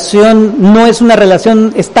una relación, no es una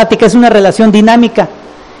relación estática, es una relación dinámica.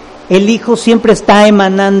 El Hijo siempre está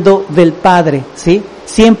emanando del Padre, ¿sí?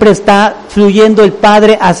 Siempre está fluyendo el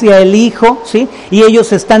Padre hacia el Hijo, ¿sí? Y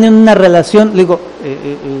ellos están en una relación,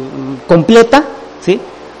 completa, ¿sí?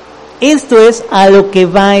 Esto es a lo que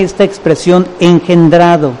va esta expresión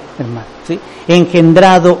engendrado, hermano, ¿sí?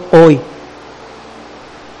 Engendrado hoy.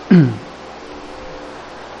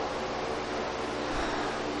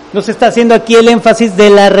 Nos está haciendo aquí el énfasis de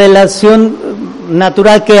la relación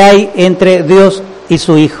natural que hay entre Dios y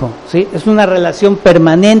su Hijo, ¿sí? Es una relación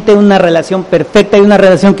permanente, una relación perfecta y una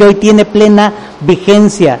relación que hoy tiene plena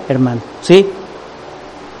vigencia, hermano, ¿sí?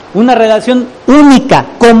 Una relación única,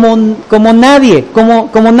 como nadie,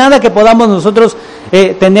 como nada que podamos nosotros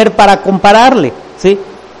tener para compararle, ¿sí?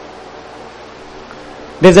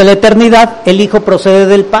 Desde la eternidad el Hijo procede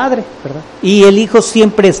del Padre, ¿verdad? Y el Hijo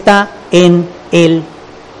siempre está en el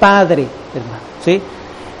Padre, hermano, ¿sí?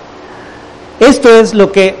 Esto es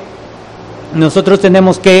lo que nosotros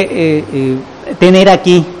tenemos que tener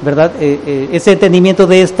aquí, ¿verdad? Ese entendimiento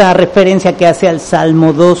de esta referencia que hace al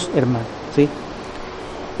Salmo 2, hermano, ¿sí?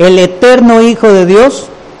 El eterno Hijo de Dios,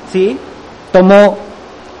 ¿sí?, tomó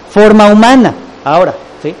forma humana, ahora,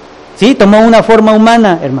 ¿sí? Sí, tomó una forma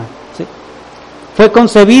humana, hermano, ¿sí? Fue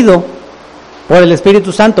concebido por el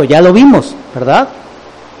Espíritu Santo, ya lo vimos, ¿verdad?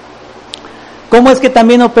 ¿Cómo es que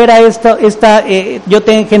también opera esta yo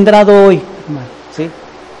te he engendrado hoy, hermano, ¿sí?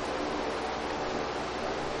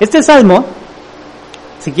 Este salmo,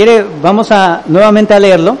 si quiere, vamos nuevamente a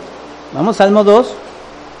leerlo. Vamos, Salmo 2,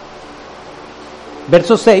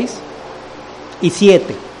 versos 6 y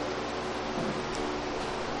 7.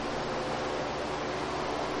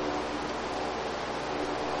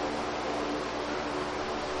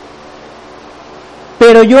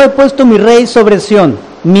 Pero yo he puesto mi rey sobre Sión,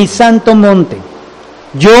 mi santo monte.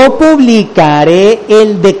 Yo publicaré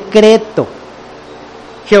el decreto.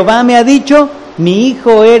 Jehová me ha dicho, mi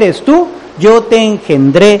hijo eres tú, yo te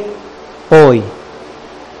engendré hoy.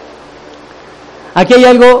 Aquí hay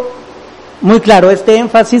algo muy claro, este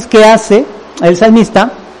énfasis que hace el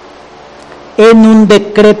salmista en un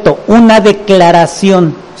decreto, una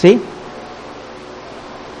declaración, ¿sí?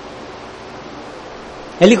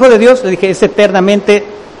 El Hijo de Dios, le dije, es eternamente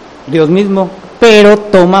Dios mismo, pero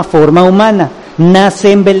toma forma humana.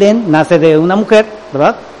 Nace en Belén, nace de una mujer,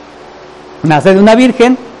 ¿verdad? Nace de una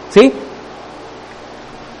virgen, ¿sí?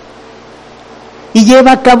 Y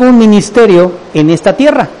lleva a cabo un ministerio en esta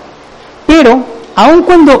tierra. Pero, aun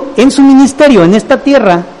cuando en su ministerio en esta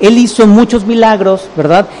tierra, Él hizo muchos milagros,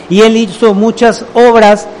 ¿verdad? Y Él hizo muchas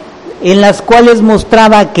obras en las cuales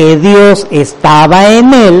mostraba que Dios estaba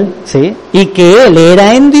en Él, ¿sí?, y que Él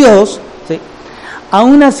era en Dios, ¿sí?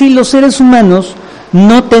 Aún así los seres humanos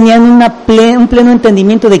no tenían un pleno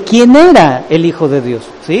entendimiento de quién era el Hijo de Dios,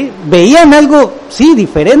 ¿sí? Veían algo, sí,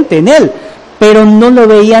 diferente en Él, pero no lo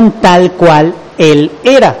veían tal cual Él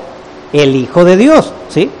era, el Hijo de Dios,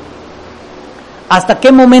 ¿sí? ¿Hasta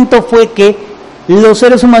qué momento fue que los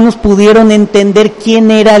seres humanos pudieron entender quién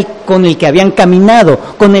era el con el que habían caminado,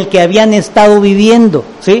 con el que habían estado viviendo,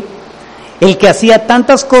 ¿sí? El que hacía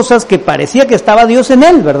tantas cosas que parecía que estaba Dios en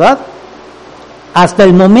él, ¿verdad? Hasta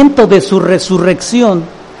el momento de su resurrección,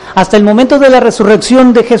 hasta el momento de la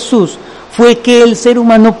resurrección de Jesús, fue que el ser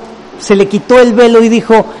humano se le quitó el velo y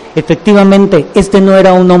dijo, efectivamente, este no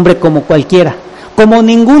era un hombre como cualquiera, como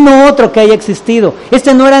ninguno otro que haya existido.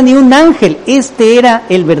 Este no era ni un ángel, este era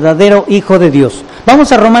el verdadero Hijo de Dios.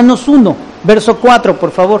 Vamos a Romanos 1, verso 4,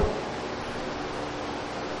 por favor.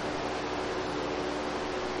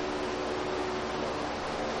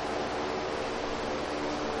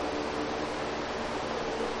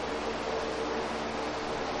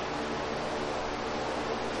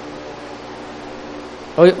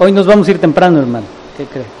 Hoy nos vamos a ir temprano, hermano. ¿Qué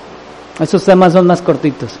cree? Estos temas son más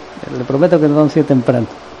cortitos. Le prometo que nos vamos a ir temprano.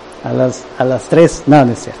 A las 3. No,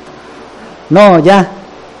 no es cierto. No, ya.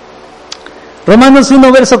 Romanos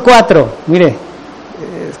 1, verso 4. Mire,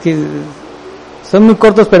 es que son muy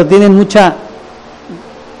cortos, pero tienen mucha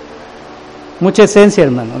esencia,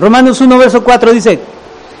 hermano. Romanos 1, verso 4 dice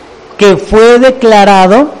que fue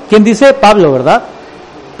declarado, ¿quién dice? Pablo, ¿verdad?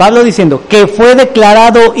 Pablo diciendo que fue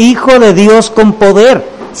declarado Hijo de Dios con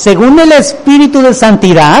poder, según el Espíritu de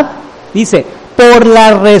Santidad, dice, por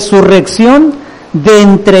la resurrección de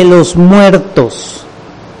entre los muertos.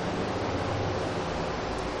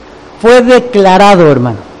 Fue declarado,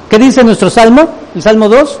 hermano. ¿Qué dice nuestro salmo? El Salmo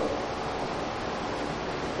 2.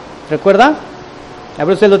 ¿Recuerda? A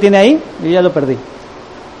ver, ¿usted lo tiene ahí? Yo ya lo perdí.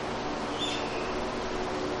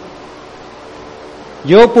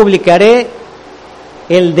 Yo publicaré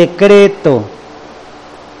el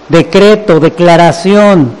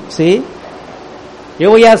declaración, ¿sí? Yo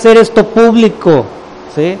voy a hacer esto público,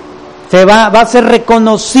 ¿sí? Va a ser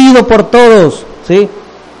reconocido por todos, ¿sí?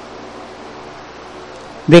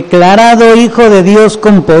 Declarado Hijo de Dios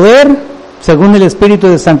con poder, según el Espíritu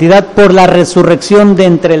de Santidad, por la resurrección de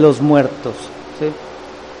entre los muertos, ¿sí?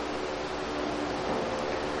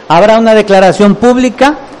 Habrá una declaración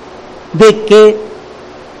pública de que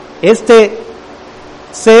este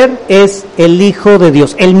ser es el Hijo de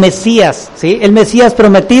Dios, el Mesías, ¿sí? El Mesías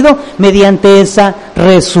prometido mediante esa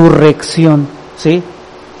resurrección, ¿sí?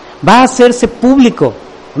 Va a hacerse público,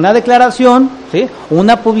 una declaración, ¿sí?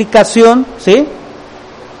 Una publicación, ¿sí?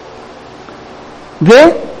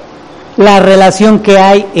 De la relación que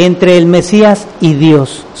hay entre el Mesías y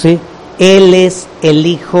Dios, ¿sí? Él es el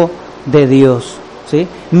Hijo de Dios, ¿sí?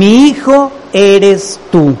 Mi hijo eres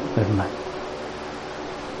tú, hermano.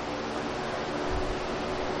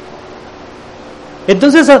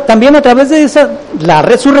 Entonces, también a través de la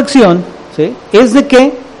resurrección, ¿sí?, es de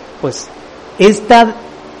que, pues,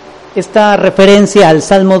 esta referencia al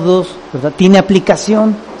Salmo 2, ¿verdad?, tiene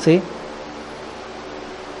aplicación, ¿sí?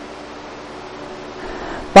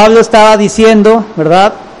 Pablo estaba diciendo,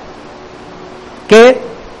 ¿verdad?, que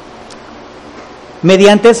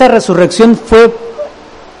mediante esa resurrección fue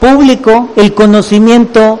público el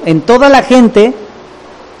conocimiento en toda la gente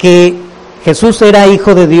que Jesús era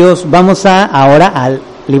Hijo de Dios. Vamos ahora al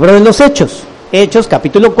libro de los Hechos. Hechos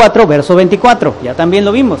capítulo 4, verso 24. Ya también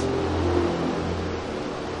lo vimos.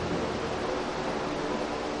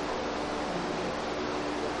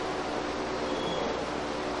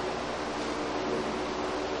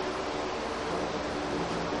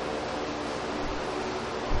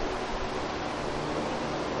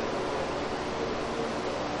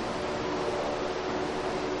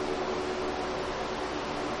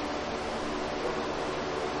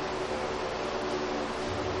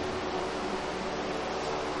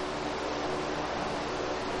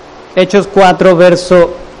 Hechos 4,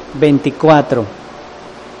 verso 24.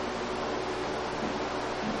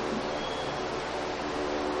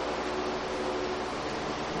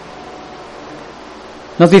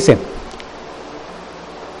 Nos dice,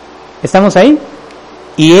 ¿estamos ahí?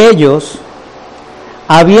 Y ellos,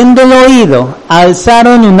 habiéndolo oído,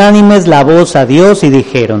 alzaron unánimes la voz a Dios y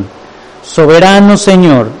dijeron, Soberano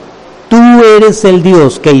Señor, tú eres el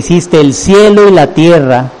Dios que hiciste el cielo y la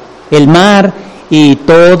tierra, el mar y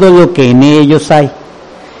todo lo que en ellos hay,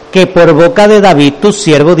 que por boca de David tu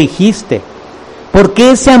siervo dijiste, ¿por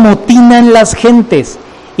qué se amotinan las gentes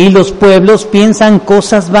y los pueblos piensan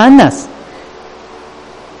cosas vanas?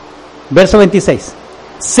 Verso 26.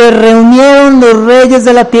 Se reunieron los reyes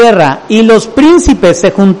de la tierra y los príncipes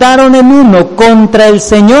se juntaron en uno contra el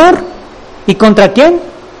Señor. ¿Y contra quién?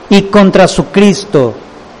 Y contra su Cristo.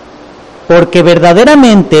 Porque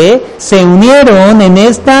verdaderamente se unieron en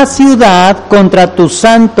esta ciudad contra tu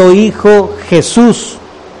santo Hijo Jesús.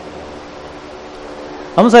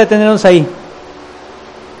 Vamos a detenernos ahí.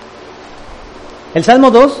 El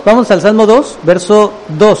Salmo 2, vamos al Salmo 2, verso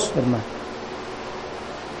 2, hermano.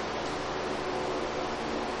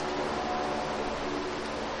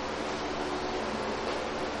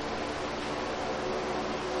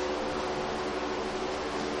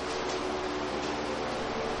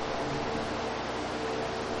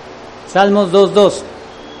 Salmos 2:2.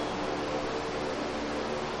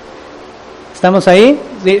 ¿Estamos ahí?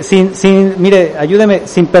 Mire, ayúdeme,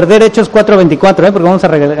 sin perder Hechos 4:24, porque vamos a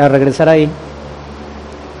regresar ahí.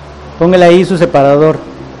 Póngale ahí su separador.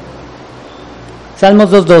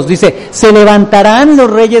 Salmos 2:2 dice, se levantarán los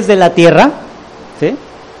reyes de la tierra, ¿sí?,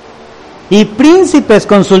 y príncipes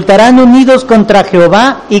consultarán unidos contra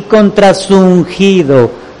Jehová y contra su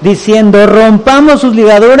ungido, diciendo, rompamos sus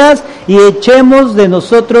ligaduras y echemos de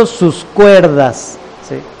nosotros sus cuerdas.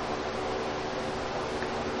 ¿Sí?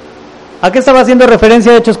 ¿A qué estaba haciendo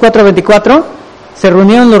referencia Hechos 4:24? Se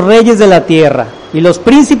reunieron los reyes de la tierra y los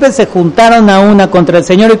príncipes se juntaron a una contra el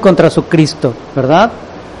Señor y contra su Cristo, ¿verdad?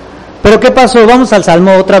 Pero ¿qué pasó? Vamos al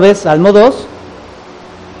Salmo otra vez, Salmo 2,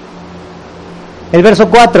 el verso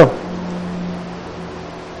 4.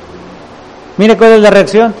 Mire cuál es la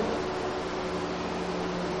reacción.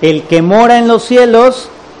 ¿El que mora en los cielos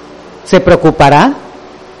se preocupará?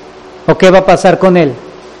 ¿O qué va a pasar con él?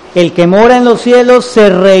 El que mora en los cielos se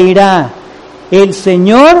reirá. El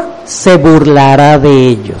Señor se burlará de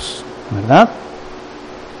ellos. ¿Verdad?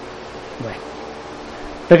 Bueno.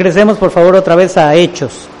 Regresemos por favor otra vez a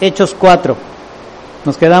Hechos. Hechos 4.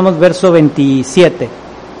 Nos quedamos verso 27.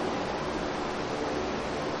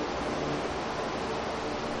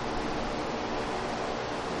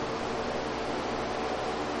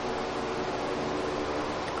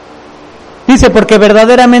 Dice, porque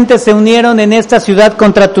verdaderamente se unieron en esta ciudad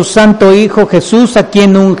contra tu santo Hijo Jesús, a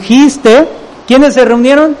quien ungiste. ¿Quiénes se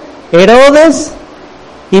reunieron? Herodes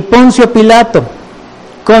y Poncio Pilato,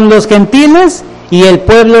 con los gentiles y el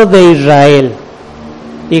pueblo de Israel.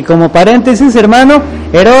 Y como paréntesis, hermano,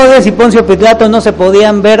 Herodes y Poncio Pilato no se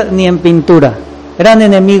podían ver ni en pintura. Eran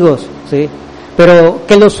enemigos, ¿sí? Pero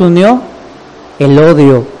 ¿qué los unió? El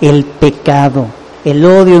odio, el pecado, el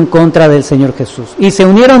odio en contra del Señor Jesús. Y se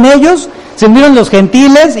unieron ellos, se unieron los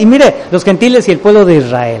gentiles, y mire, los gentiles y el pueblo de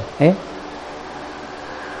Israel.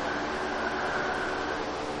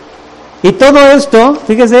 Y todo esto,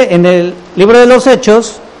 fíjese, en el libro de los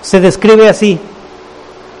Hechos se describe así.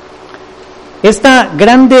 Esta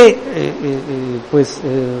grande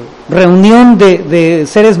reunión de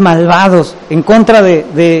seres malvados en contra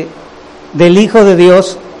del Hijo de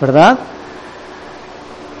Dios, ¿verdad?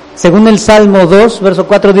 Según el Salmo 2, verso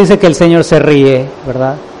 4, dice que el Señor se ríe,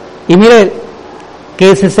 ¿verdad? Y mire, ¿Qué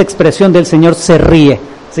es esa expresión del Señor se ríe?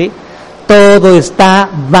 ¿Sí? Todo está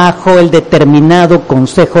bajo el determinado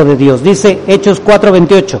consejo de Dios. Dice Hechos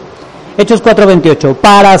 4:28. Hechos 4:28.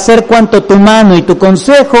 Para hacer cuanto tu mano y tu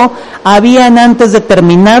consejo habían antes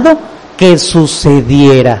determinado que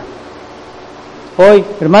sucediera. Hoy,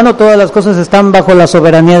 hermano, todas las cosas están bajo la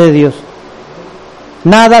soberanía de Dios.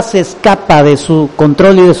 Nada se escapa de su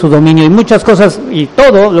control y de su dominio. Y muchas cosas, y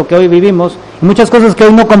todo lo que hoy vivimos, y muchas cosas que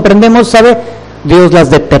hoy no comprendemos, ¿sabe? Dios las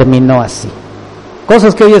determinó así.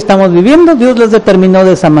 Cosas que hoy estamos viviendo, Dios las determinó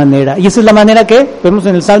de esa manera. Y esa es la manera que, vemos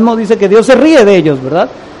en el Salmo, dice que Dios se ríe de ellos, ¿verdad?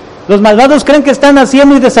 Los malvados creen que están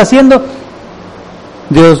haciendo y deshaciendo.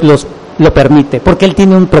 Dios lo permite, porque Él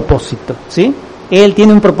tiene un propósito, ¿sí? Él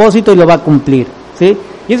tiene un propósito y lo va a cumplir, ¿sí?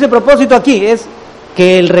 Y ese propósito aquí es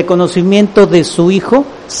que el reconocimiento de su Hijo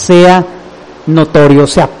sea notorio,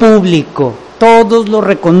 sea público, todos lo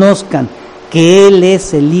reconozcan, que Él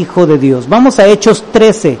es el Hijo de Dios. Vamos a Hechos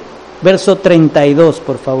 13, verso 32,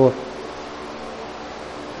 por favor.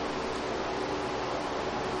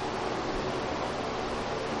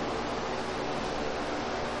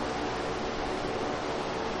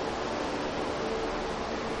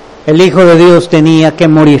 El Hijo de Dios tenía que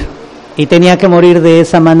morir, y tenía que morir de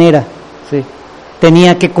esa manera, ¿sí?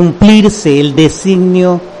 Tenía que cumplirse el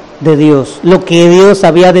designio de Dios, lo que Dios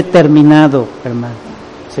había determinado, hermano,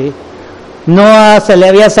 ¿sí? No se le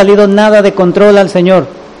había salido nada de control al Señor,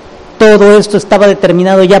 todo esto estaba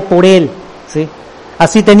determinado ya por Él, ¿sí?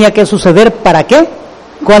 Así tenía que suceder. ¿Para qué?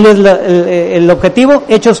 ¿Cuál es el objetivo?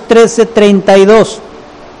 Hechos 13:32.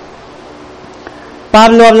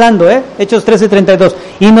 Pablo hablando, Hechos 13:32.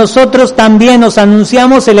 Y nosotros también os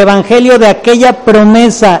anunciamos el evangelio de aquella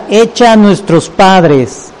promesa hecha a nuestros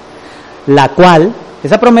padres, la cual,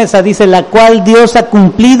 esa promesa dice, la cual Dios ha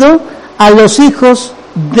cumplido a los hijos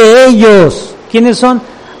de ellos. ¿Quiénes son?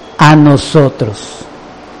 A nosotros.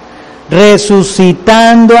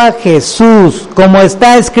 Resucitando a Jesús, como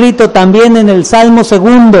está escrito también en el Salmo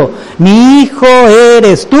 2, mi hijo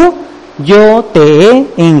eres tú, yo te he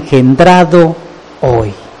engendrado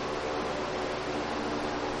hoy.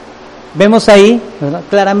 Vemos ahí, ¿verdad?,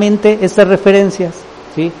 claramente estas referencias,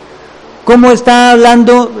 ¿sí? ¿Cómo está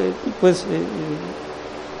hablando?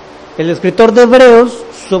 El escritor de Hebreos,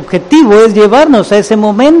 su objetivo es llevarnos a ese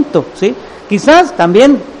momento, ¿sí? Quizás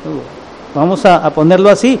también, vamos a ponerlo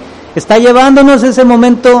así, está llevándonos a ese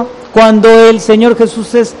momento cuando el Señor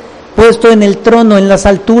Jesús es puesto en el trono, en las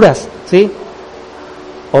alturas, ¿sí?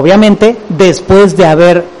 Obviamente, después de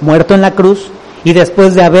haber muerto en la cruz y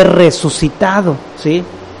después de haber resucitado, ¿sí?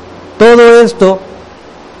 Todo esto,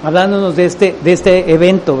 hablándonos de este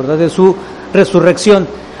evento, ¿verdad?, de su resurrección.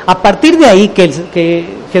 A partir de ahí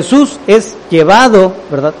que Jesús es llevado,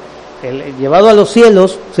 ¿verdad?, llevado a los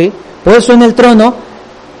cielos, ¿sí?, puesto en el trono,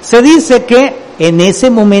 se dice que en ese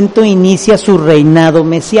momento inicia su reinado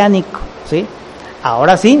mesiánico, ¿sí?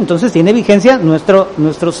 Ahora sí, entonces tiene vigencia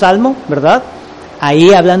nuestro salmo, ¿verdad?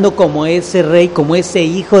 Ahí hablando como ese rey, como ese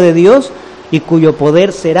hijo de Dios, y cuyo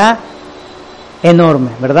poder será enorme,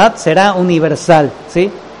 ¿verdad? Será universal, ¿sí?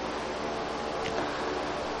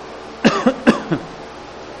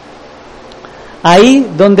 Ahí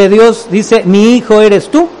donde Dios dice, mi hijo eres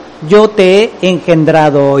tú, yo te he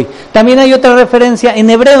engendrado hoy. También hay otra referencia en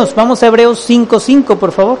Hebreos. Vamos a Hebreos 5:5,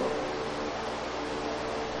 por favor.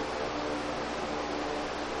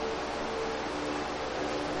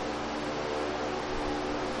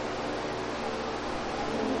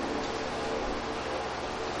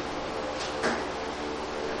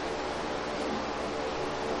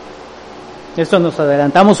 Esto nos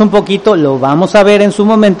adelantamos un poquito, lo vamos a ver en su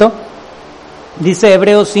momento. Dice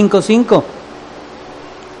Hebreos 5:5.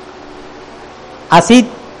 Así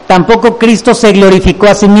tampoco Cristo se glorificó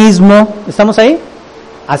a sí mismo. ¿Estamos ahí?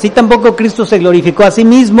 Así tampoco Cristo se glorificó a sí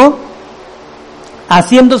mismo,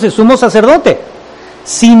 haciéndose sumo sacerdote,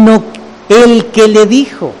 sino el que le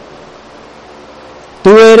dijo,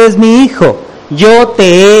 tú eres mi hijo, yo te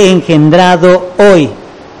he engendrado hoy.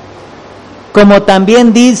 Como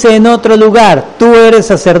también dice en otro lugar, tú eres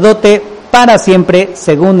sacerdote para siempre,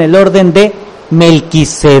 según el orden de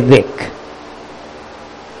Melquisedec.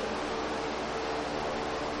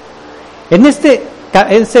 En este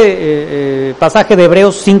pasaje de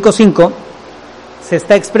Hebreos 5:5 se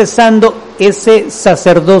está expresando ese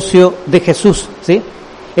sacerdocio de Jesús, ¿sí?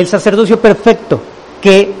 El sacerdocio perfecto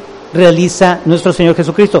que realiza nuestro Señor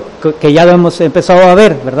Jesucristo, que ya lo hemos empezado a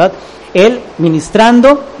ver, ¿verdad? Él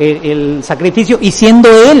ministrando el sacrificio y siendo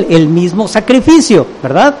Él el mismo sacrificio,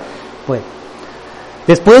 ¿verdad? Pues,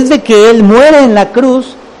 después de que Él muere en la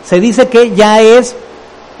cruz, se dice que ya es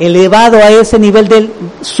elevado a ese nivel del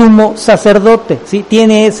sumo sacerdote, ¿sí?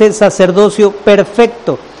 Tiene ese sacerdocio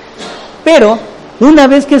perfecto. Pero una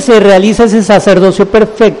vez que se realiza ese sacerdocio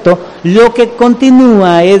perfecto, lo que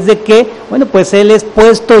continúa es de que, bueno, pues Él es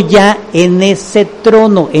puesto ya en ese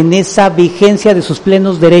trono, en esa vigencia de sus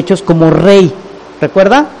plenos derechos como rey.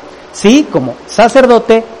 ¿Recuerda? Sí, como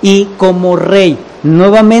sacerdote y como rey.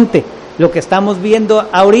 Nuevamente, lo que estamos viendo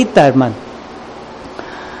ahorita, hermano.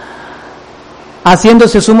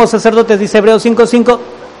 Haciéndose sumo sacerdote, dice Hebreos 5:5,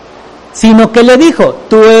 sino que le dijo,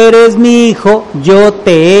 tú eres mi hijo, yo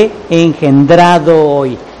te he engendrado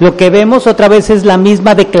hoy. Lo que vemos otra vez es la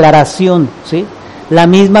misma declaración, ¿sí? La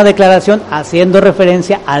misma declaración haciendo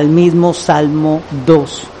referencia al mismo Salmo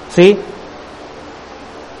 2, ¿sí?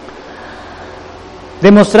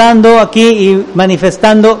 Demostrando aquí y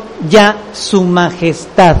manifestando ya su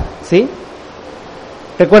majestad, ¿sí?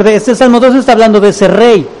 Recuerde, este Salmo 2 está hablando de ese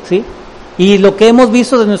rey, ¿sí? Y lo que hemos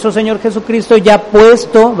visto de nuestro Señor Jesucristo ya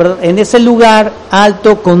puesto, ¿verdad?, en ese lugar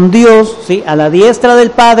alto con Dios, ¿sí?, a la diestra del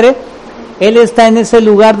Padre, Él está en ese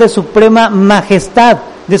lugar de suprema majestad,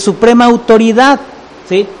 de suprema autoridad,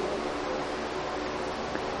 ¿sí?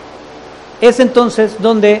 Es entonces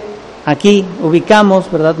donde aquí ubicamos,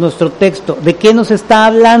 ¿verdad?, nuestro texto. ¿De qué nos está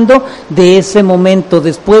hablando? De ese momento,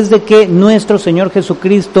 después de que nuestro Señor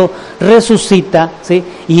Jesucristo resucita, ¿sí?,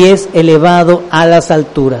 y es elevado a las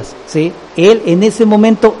alturas, ¿sí? Él en ese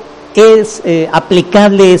momento es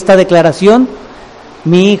aplicable esta declaración: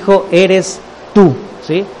 mi hijo eres tú,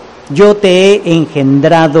 ¿sí? Yo te he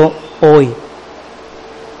engendrado hoy.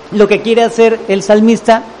 Lo que quiere hacer el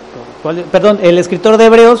salmista, el escritor de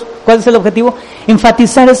Hebreos, ¿cuál es el objetivo?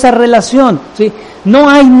 Enfatizar esa relación, ¿sí? No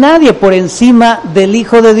hay nadie por encima del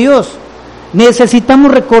Hijo de Dios.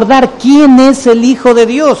 Necesitamos recordar quién es el Hijo de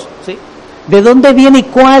Dios, ¿sí? De dónde viene y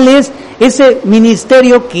cuál es ese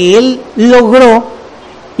ministerio que Él logró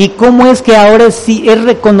y cómo es que ahora sí es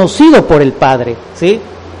reconocido por el Padre, ¿sí?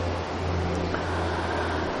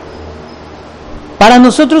 Para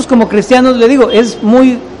nosotros como cristianos, le digo, es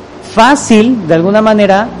muy fácil, de alguna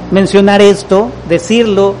manera, mencionar esto,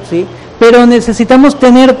 decirlo, ¿sí? Pero necesitamos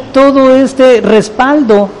tener todo este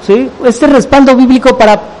respaldo, ¿sí? Este respaldo bíblico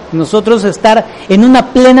para nosotros estar en una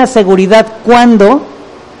plena seguridad cuando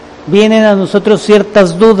vienen a nosotros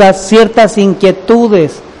ciertas dudas, ciertas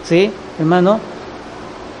inquietudes, ¿sí, hermano?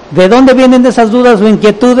 ¿De dónde vienen esas dudas o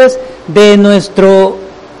inquietudes? De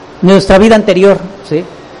nuestra vida anterior, ¿sí?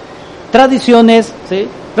 Tradiciones, ¿sí?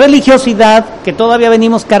 Religiosidad que todavía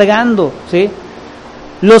venimos cargando, ¿sí?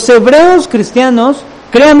 Los hebreos cristianos,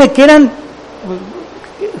 créanme que eran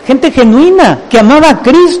gente genuina, que amaba a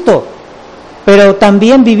Cristo, pero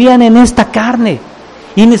también vivían en esta carne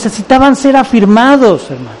y necesitaban ser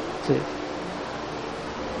afirmados, hermano, ¿sí?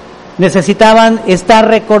 Necesitaban estar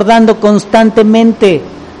recordando constantemente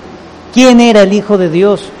quién era el Hijo de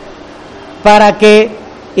Dios, para que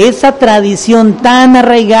esa tradición tan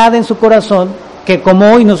arraigada en su corazón, que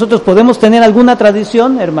como hoy nosotros podemos tener alguna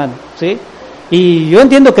tradición, hermano, ¿sí? Y yo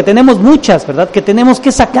entiendo que tenemos muchas, ¿verdad?, que tenemos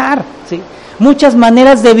que sacar, ¿sí? Muchas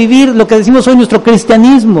maneras de vivir lo que decimos hoy nuestro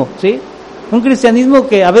cristianismo, ¿sí? Un cristianismo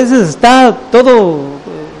que a veces está todo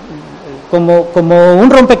como un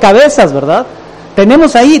rompecabezas, ¿verdad?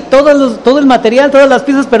 Tenemos ahí todo el material, todas las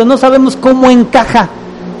piezas, pero no sabemos cómo encaja.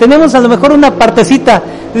 Tenemos a lo mejor una partecita,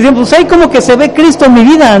 decimos, pues ahí como que se ve Cristo en mi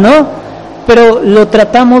vida, ¿no? Pero lo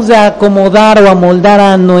tratamos de acomodar o amoldar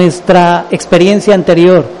a nuestra experiencia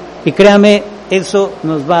anterior. Y créame, eso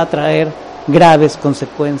nos va a traer graves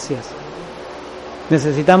consecuencias.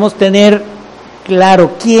 Necesitamos tener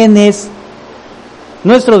claro quién es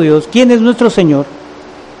nuestro Dios, quién es nuestro Señor,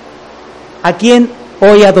 a quién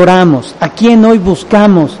hoy adoramos, a quién hoy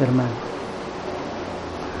buscamos, hermano.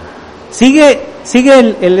 Sigue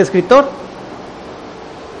el escritor.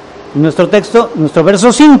 Nuestro texto, nuestro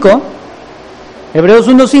verso 5, Hebreos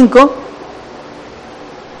 1:5,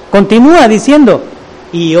 continúa diciendo,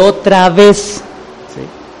 y otra vez, ¿sí?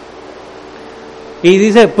 Y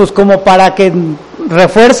dice, pues como para que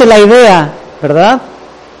refuerce la idea, ¿verdad?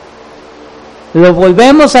 Lo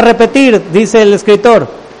volvemos a repetir, dice el escritor,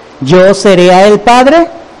 yo seré a él padre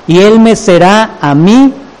y él me será a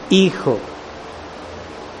mí hijo.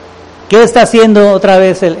 ¿Qué está haciendo otra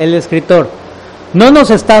vez el escritor? No nos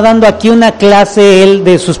está dando aquí una clase él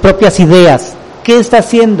de sus propias ideas. ¿Qué está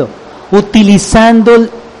haciendo? Utilizando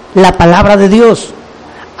la palabra de Dios,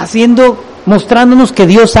 mostrándonos que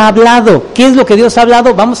Dios ha hablado. ¿Qué es lo que Dios ha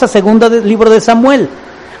hablado? Vamos a segundo libro de Samuel.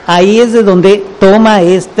 Ahí es de donde toma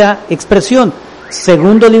esta expresión.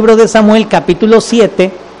 Segundo libro de Samuel, capítulo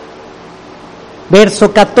 7,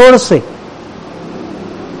 verso 14.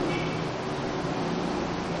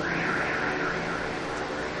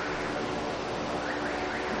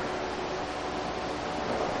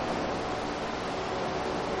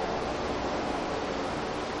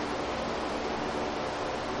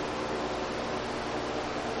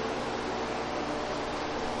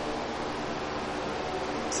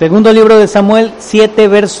 Segundo libro de Samuel 7,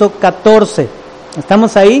 verso 14.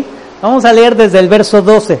 ¿Estamos ahí? Vamos a leer desde el verso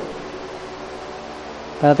 12,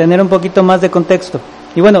 para tener un poquito más de contexto.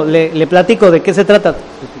 Y bueno, le platico de qué se trata.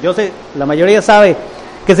 Yo sé, la mayoría sabe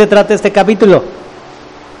qué se trata este capítulo.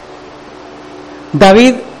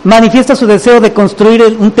 David manifiesta su deseo de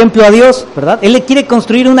construir un templo a Dios, ¿verdad? Él le quiere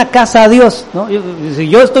construir una casa a Dios, ¿no?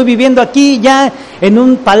 Yo estoy viviendo aquí ya en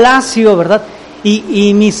un palacio, ¿verdad?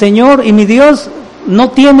 Y mi Señor y mi Dios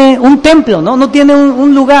no tiene un templo, ¿no? No tiene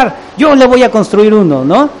un lugar. Yo le voy a construir uno,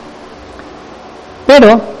 ¿no?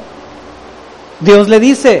 Pero Dios le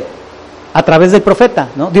dice a través del profeta,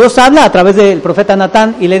 ¿no? Dios habla a través del profeta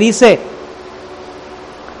Natán y le dice,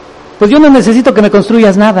 pues yo no necesito que me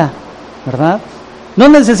construyas nada, ¿verdad? No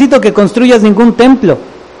necesito que construyas ningún templo.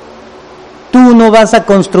 Tú no vas a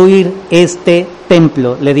construir este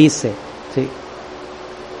templo, le dice, ¿sí?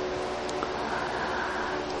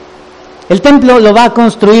 El templo lo va a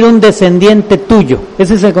construir un descendiente tuyo.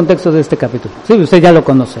 Ese es el contexto de este capítulo. Sí, usted ya lo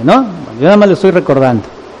conoce, ¿no? Bueno, yo nada más lo estoy recordando.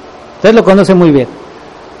 Usted lo conoce muy bien.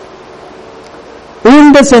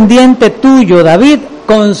 Un descendiente tuyo, David,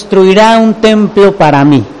 construirá un templo para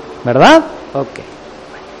mí, ¿verdad? Ok.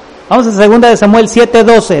 Vamos a 2 de Samuel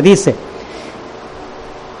 7:12, dice.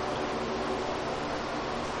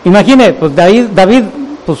 Imagine, pues David,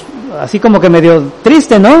 pues así como que medio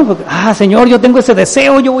triste, ¿no? Porque, Señor, yo tengo ese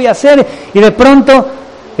deseo, yo voy a hacer, y de pronto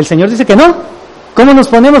el Señor dice que no. ¿Cómo nos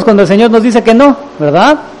ponemos cuando el Señor nos dice que no?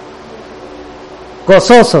 ¿Verdad?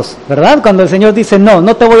 Gozosos, ¿verdad? Cuando el Señor dice no,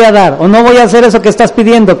 no te voy a dar, o no voy a hacer eso que estás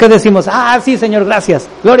pidiendo, ¿qué decimos? Sí, Señor, gracias,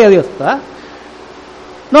 gloria a Dios, ¿verdad?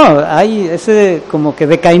 No, hay ese como que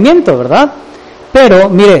decaimiento, ¿verdad? Pero,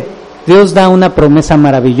 mire, Dios da una promesa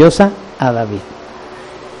maravillosa a David.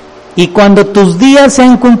 Y cuando tus días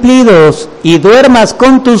sean cumplidos y duermas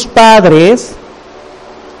con tus padres,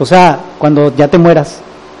 o sea, cuando ya te mueras,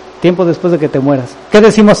 tiempo después de que te mueras, ¿qué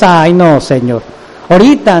decimos? Ay, no, Señor,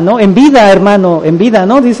 ahorita, ¿no? En vida, hermano, en vida,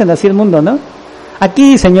 ¿no? Dicen así el mundo, ¿no?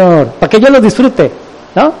 Aquí, Señor, para que yo lo disfrute,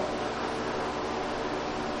 ¿no?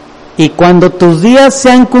 Y cuando tus días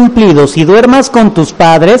sean cumplidos y duermas con tus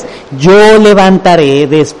padres, yo levantaré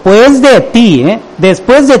después de ti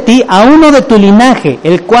a uno de tu linaje,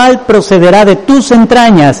 el cual procederá de tus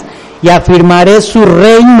entrañas, y afirmaré su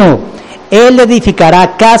reino. Él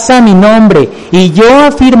edificará casa a mi nombre, y yo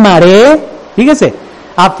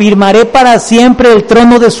afirmaré para siempre el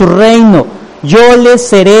trono de su reino. Yo le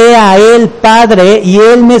seré a él padre, y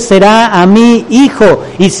él me será a mí hijo.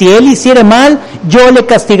 Y si él hiciere mal, yo le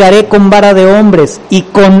castigaré con vara de hombres y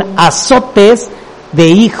con azotes de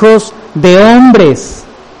hijos de hombres.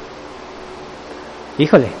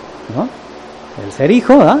 Híjole, ¿no? El ser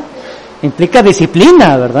hijo, implica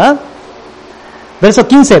disciplina, ¿verdad? Verso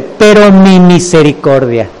 15, pero mi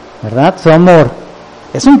misericordia, ¿verdad? Su amor.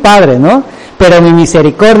 Es un padre, ¿no? Pero mi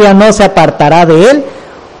misericordia no se apartará de él,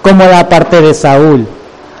 como la parte de Saúl,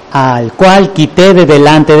 al cual quité de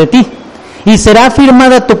delante de ti. Y será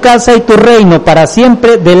firmada tu casa y tu reino para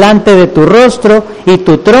siempre delante de tu rostro, y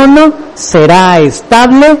tu trono será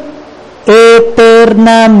estable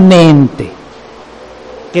eternamente.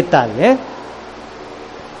 ¿Qué tal,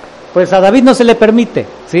 Pues a David no se le permite,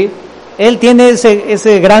 ¿sí? Él tiene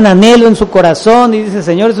ese gran anhelo en su corazón y dice,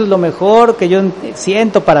 Señor, eso es lo mejor que yo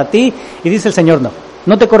siento para ti. Y dice el Señor,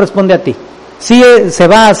 no te corresponde a ti. Sí se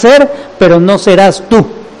va a hacer, pero no serás tú,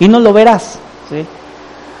 y no lo verás, ¿sí?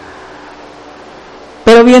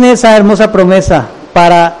 Pero viene esa hermosa promesa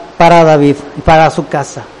para David, para su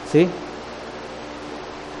casa, ¿sí?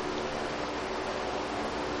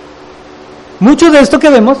 Mucho de esto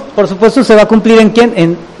que vemos, por supuesto, se va a cumplir ¿en quién?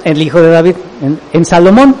 En el hijo de David, en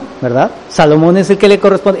Salomón, ¿verdad? Salomón es el que le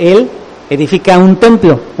corresponde. Él edifica un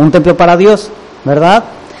templo para Dios, ¿verdad?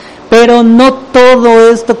 Pero no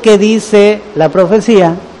todo esto que dice la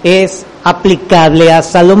profecía es aplicable a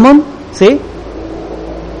Salomón, ¿sí?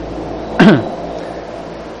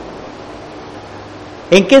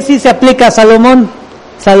 ¿En qué sí se aplica a Salomón?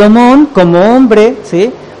 Salomón, como hombre, ¿sí?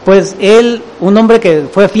 Pues él, un hombre que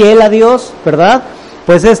fue fiel a Dios, ¿verdad?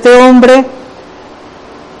 Pues este hombre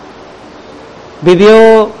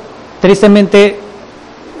vivió tristemente,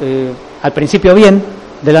 al principio bien,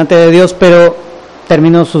 delante de Dios, pero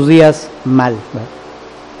terminó sus días mal, ¿verdad?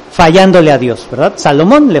 Fallándole a Dios, ¿verdad?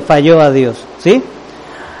 Salomón le falló a Dios, ¿sí?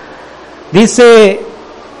 Dice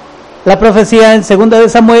la profecía en 2 de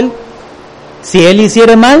Samuel, si él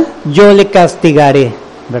hiciere mal, yo le castigaré,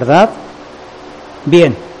 ¿verdad?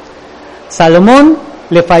 Bien, Salomón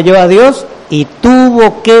le falló a Dios y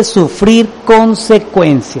tuvo que sufrir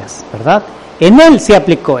consecuencias, ¿verdad? En él se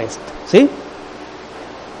aplicó esto, ¿sí?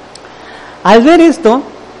 Al ver esto,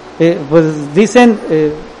 pues dicen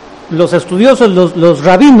los estudiosos, los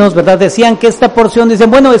rabinos, ¿verdad?, decían que esta porción, dicen,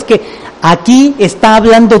 bueno, es que aquí está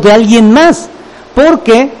hablando de alguien más,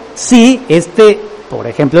 porque si por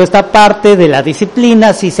ejemplo, esta parte de la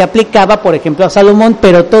disciplina sí se aplicaba, por ejemplo, a Salomón,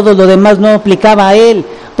 pero todo lo demás no aplicaba a él,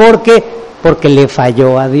 porque le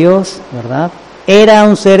falló a Dios, ¿verdad? Era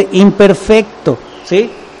un ser imperfecto, ¿sí?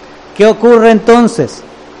 ¿Qué ocurre entonces?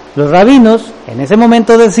 Los rabinos en ese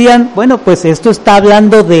momento decían, bueno, pues esto está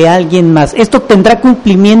hablando de alguien más, esto tendrá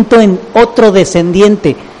cumplimiento en otro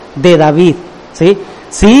descendiente de David, ¿sí?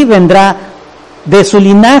 Sí, vendrá de su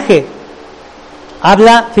linaje.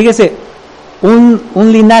 Habla, fíjese, un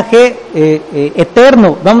linaje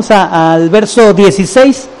eterno. Vamos al verso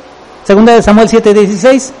 16, segunda de Samuel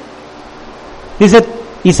 7:16. Dice,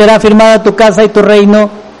 y será firmada tu casa y tu reino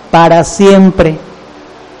para siempre.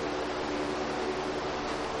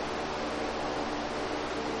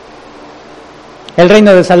 El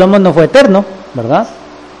reino de Salomón no fue eterno, ¿verdad?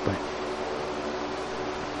 Bueno.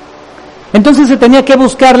 Entonces se tenía que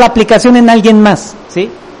buscar la aplicación en alguien más,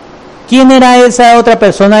 ¿sí? ¿Quién era esa otra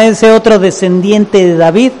persona, ese otro descendiente de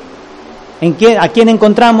David? ¿A quién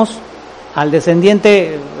encontramos? Al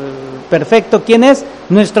descendiente perfecto. ¿Quién es?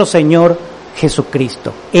 Nuestro Señor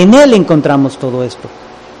Jesucristo. En Él encontramos todo esto.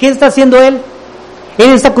 ¿Qué está haciendo Él?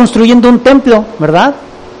 Él está construyendo un templo, ¿verdad?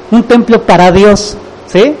 Un templo para Dios,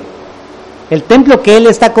 ¿sí? El templo que Él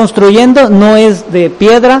está construyendo no es de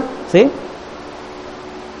piedra, ¿sí?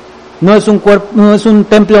 No es un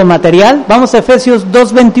templo material. Vamos a Efesios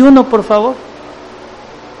 2:21, por favor.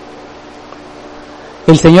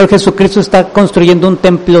 El Señor Jesucristo está construyendo un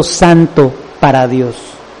templo santo para Dios.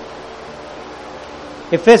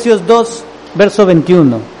 Efesios 2, verso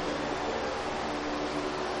 21.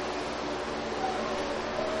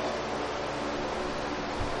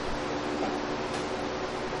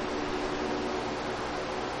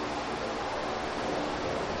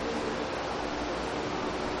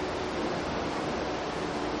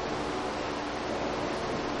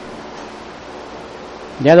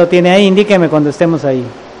 Ya lo tiene ahí, indíqueme cuando estemos ahí.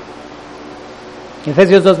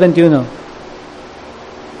 Efesios 2:21.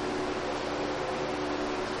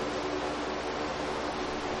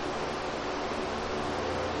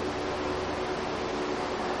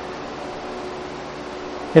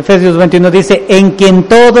 Efesios 21 dice, en quien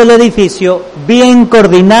todo el edificio, bien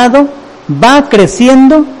coordinado, va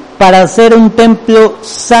creciendo para ser un templo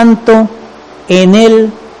santo en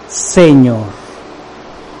el Señor.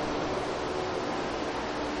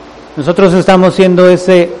 Nosotros estamos siendo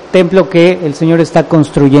ese templo que el Señor está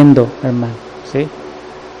construyendo, hermano, ¿sí?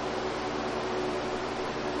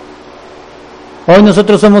 Hoy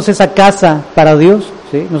nosotros somos esa casa para Dios,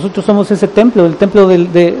 ¿sí? Nosotros somos ese templo, el templo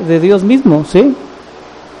de Dios mismo, ¿sí?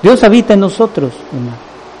 Dios habita en nosotros, hermano,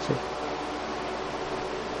 ¿sí?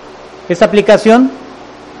 Esa aplicación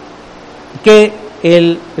que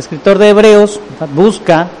el escritor de Hebreos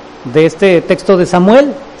busca de este texto de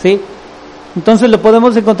Samuel, ¿sí? Entonces lo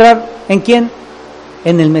podemos encontrar ¿en quién?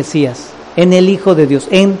 En el Mesías, en el Hijo de Dios,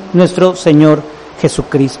 en nuestro Señor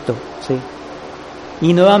Jesucristo, ¿sí?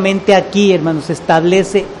 Y nuevamente aquí, hermanos, se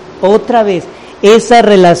establece otra vez esa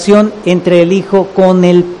relación entre el Hijo con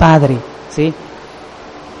el Padre, ¿sí?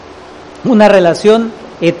 Una relación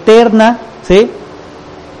eterna, ¿sí?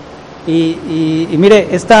 Y mire,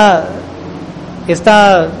 esta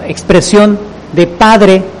expresión de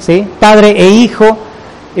Padre, ¿sí? Padre e Hijo,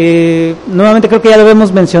 nuevamente creo que ya lo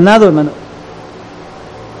hemos mencionado, hermano.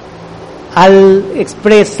 Al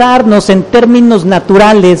expresarnos en términos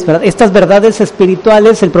naturales, ¿verdad?, estas verdades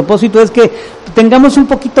espirituales, el propósito es que tengamos un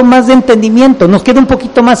poquito más de entendimiento, nos quede un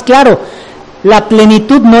poquito más claro. La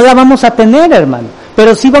plenitud no la vamos a tener, hermano,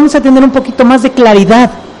 pero sí vamos a tener un poquito más de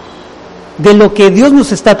claridad de lo que Dios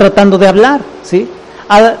nos está tratando de hablar, ¿sí?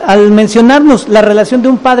 Al mencionarnos la relación de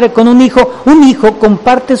un padre con un hijo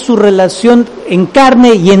comparte su relación en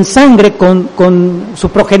carne y en sangre con su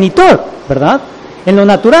progenitor, ¿verdad?, en lo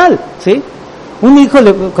natural, ¿sí? Un hijo,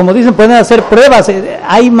 como dicen, pueden hacer pruebas,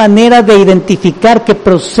 hay manera de identificar que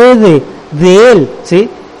procede de él, ¿sí?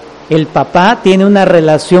 El papá tiene una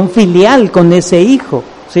relación filial con ese hijo,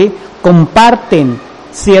 ¿sí? Comparten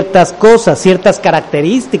ciertas cosas, ciertas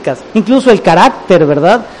características, incluso el carácter,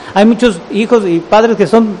 ¿verdad? Hay muchos hijos y padres que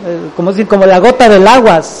son, como la gota del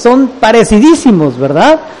agua, son parecidísimos,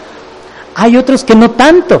 ¿verdad? Hay otros que no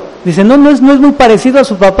tanto. Dicen, no es muy parecido a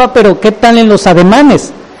su papá, pero ¿qué tal en los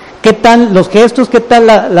ademanes? ¿Qué tal los gestos? ¿Qué tal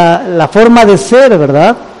la forma de ser,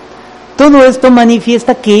 verdad? Todo esto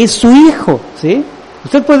manifiesta que es su hijo, ¿sí?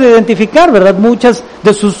 Usted puede identificar, ¿verdad?, muchas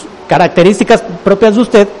de sus características propias de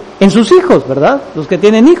usted en sus hijos, ¿verdad? Los que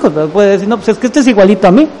tienen hijos, ¿verdad?, puede decir, no, pues es que este es igualito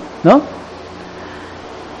a mí, ¿no?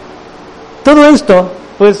 Todo esto,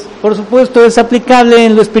 pues por supuesto es aplicable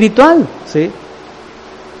en lo espiritual, ¿sí?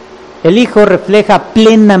 El Hijo refleja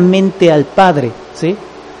plenamente al Padre, ¿sí?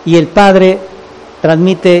 Y el Padre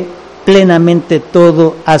transmite plenamente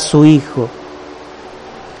todo a su Hijo.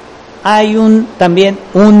 Hay también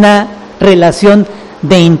una relación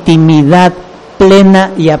de intimidad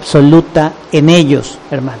plena y absoluta en ellos,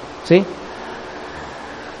 hermano, ¿sí?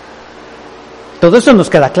 Todo eso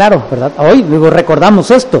nos queda claro, ¿verdad? Hoy luego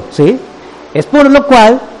recordamos esto, ¿sí? Es por lo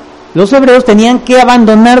cual los hebreos tenían que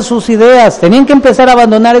abandonar sus ideas, tenían que empezar a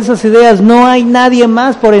abandonar esas ideas. No hay nadie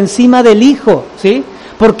más por encima del Hijo, ¿sí?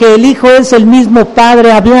 Porque el Hijo es el mismo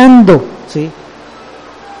Padre hablando, ¿sí?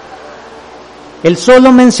 El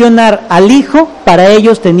solo mencionar al Hijo, para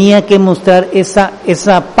ellos tenía que mostrar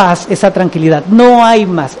esa paz, esa tranquilidad. No hay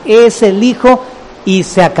más, es el Hijo y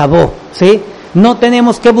se acabó, ¿sí? No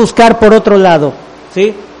tenemos que buscar por otro lado,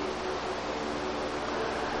 ¿sí?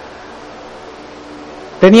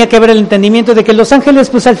 Tenía que haber el entendimiento de que los ángeles,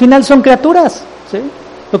 pues al final son criaturas, ¿sí?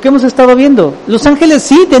 Lo que hemos estado viendo. Los ángeles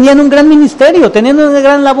sí tenían un gran ministerio, tenían una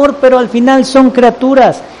gran labor, pero al final son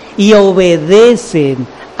criaturas y obedecen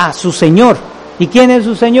a su Señor. ¿Y quién es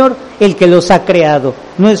su Señor? El que los ha creado,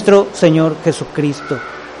 nuestro Señor Jesucristo,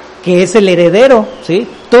 que es el heredero, ¿sí?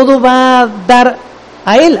 Todo va a dar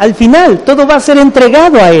a Él, al final, todo va a ser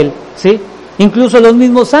entregado a Él, ¿sí? Incluso los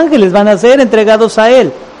mismos ángeles van a ser entregados a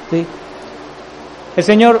Él, ¿sí? El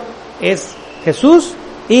Señor es Jesús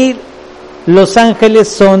y los ángeles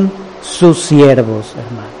son sus siervos,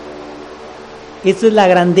 hermano. Esa es la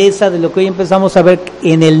grandeza de lo que hoy empezamos a ver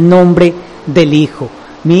en el nombre del Hijo.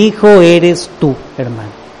 Mi Hijo eres tú, hermano,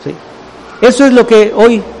 ¿sí? Eso es lo que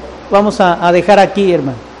hoy vamos a dejar aquí,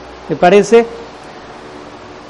 hermano. ¿Te parece?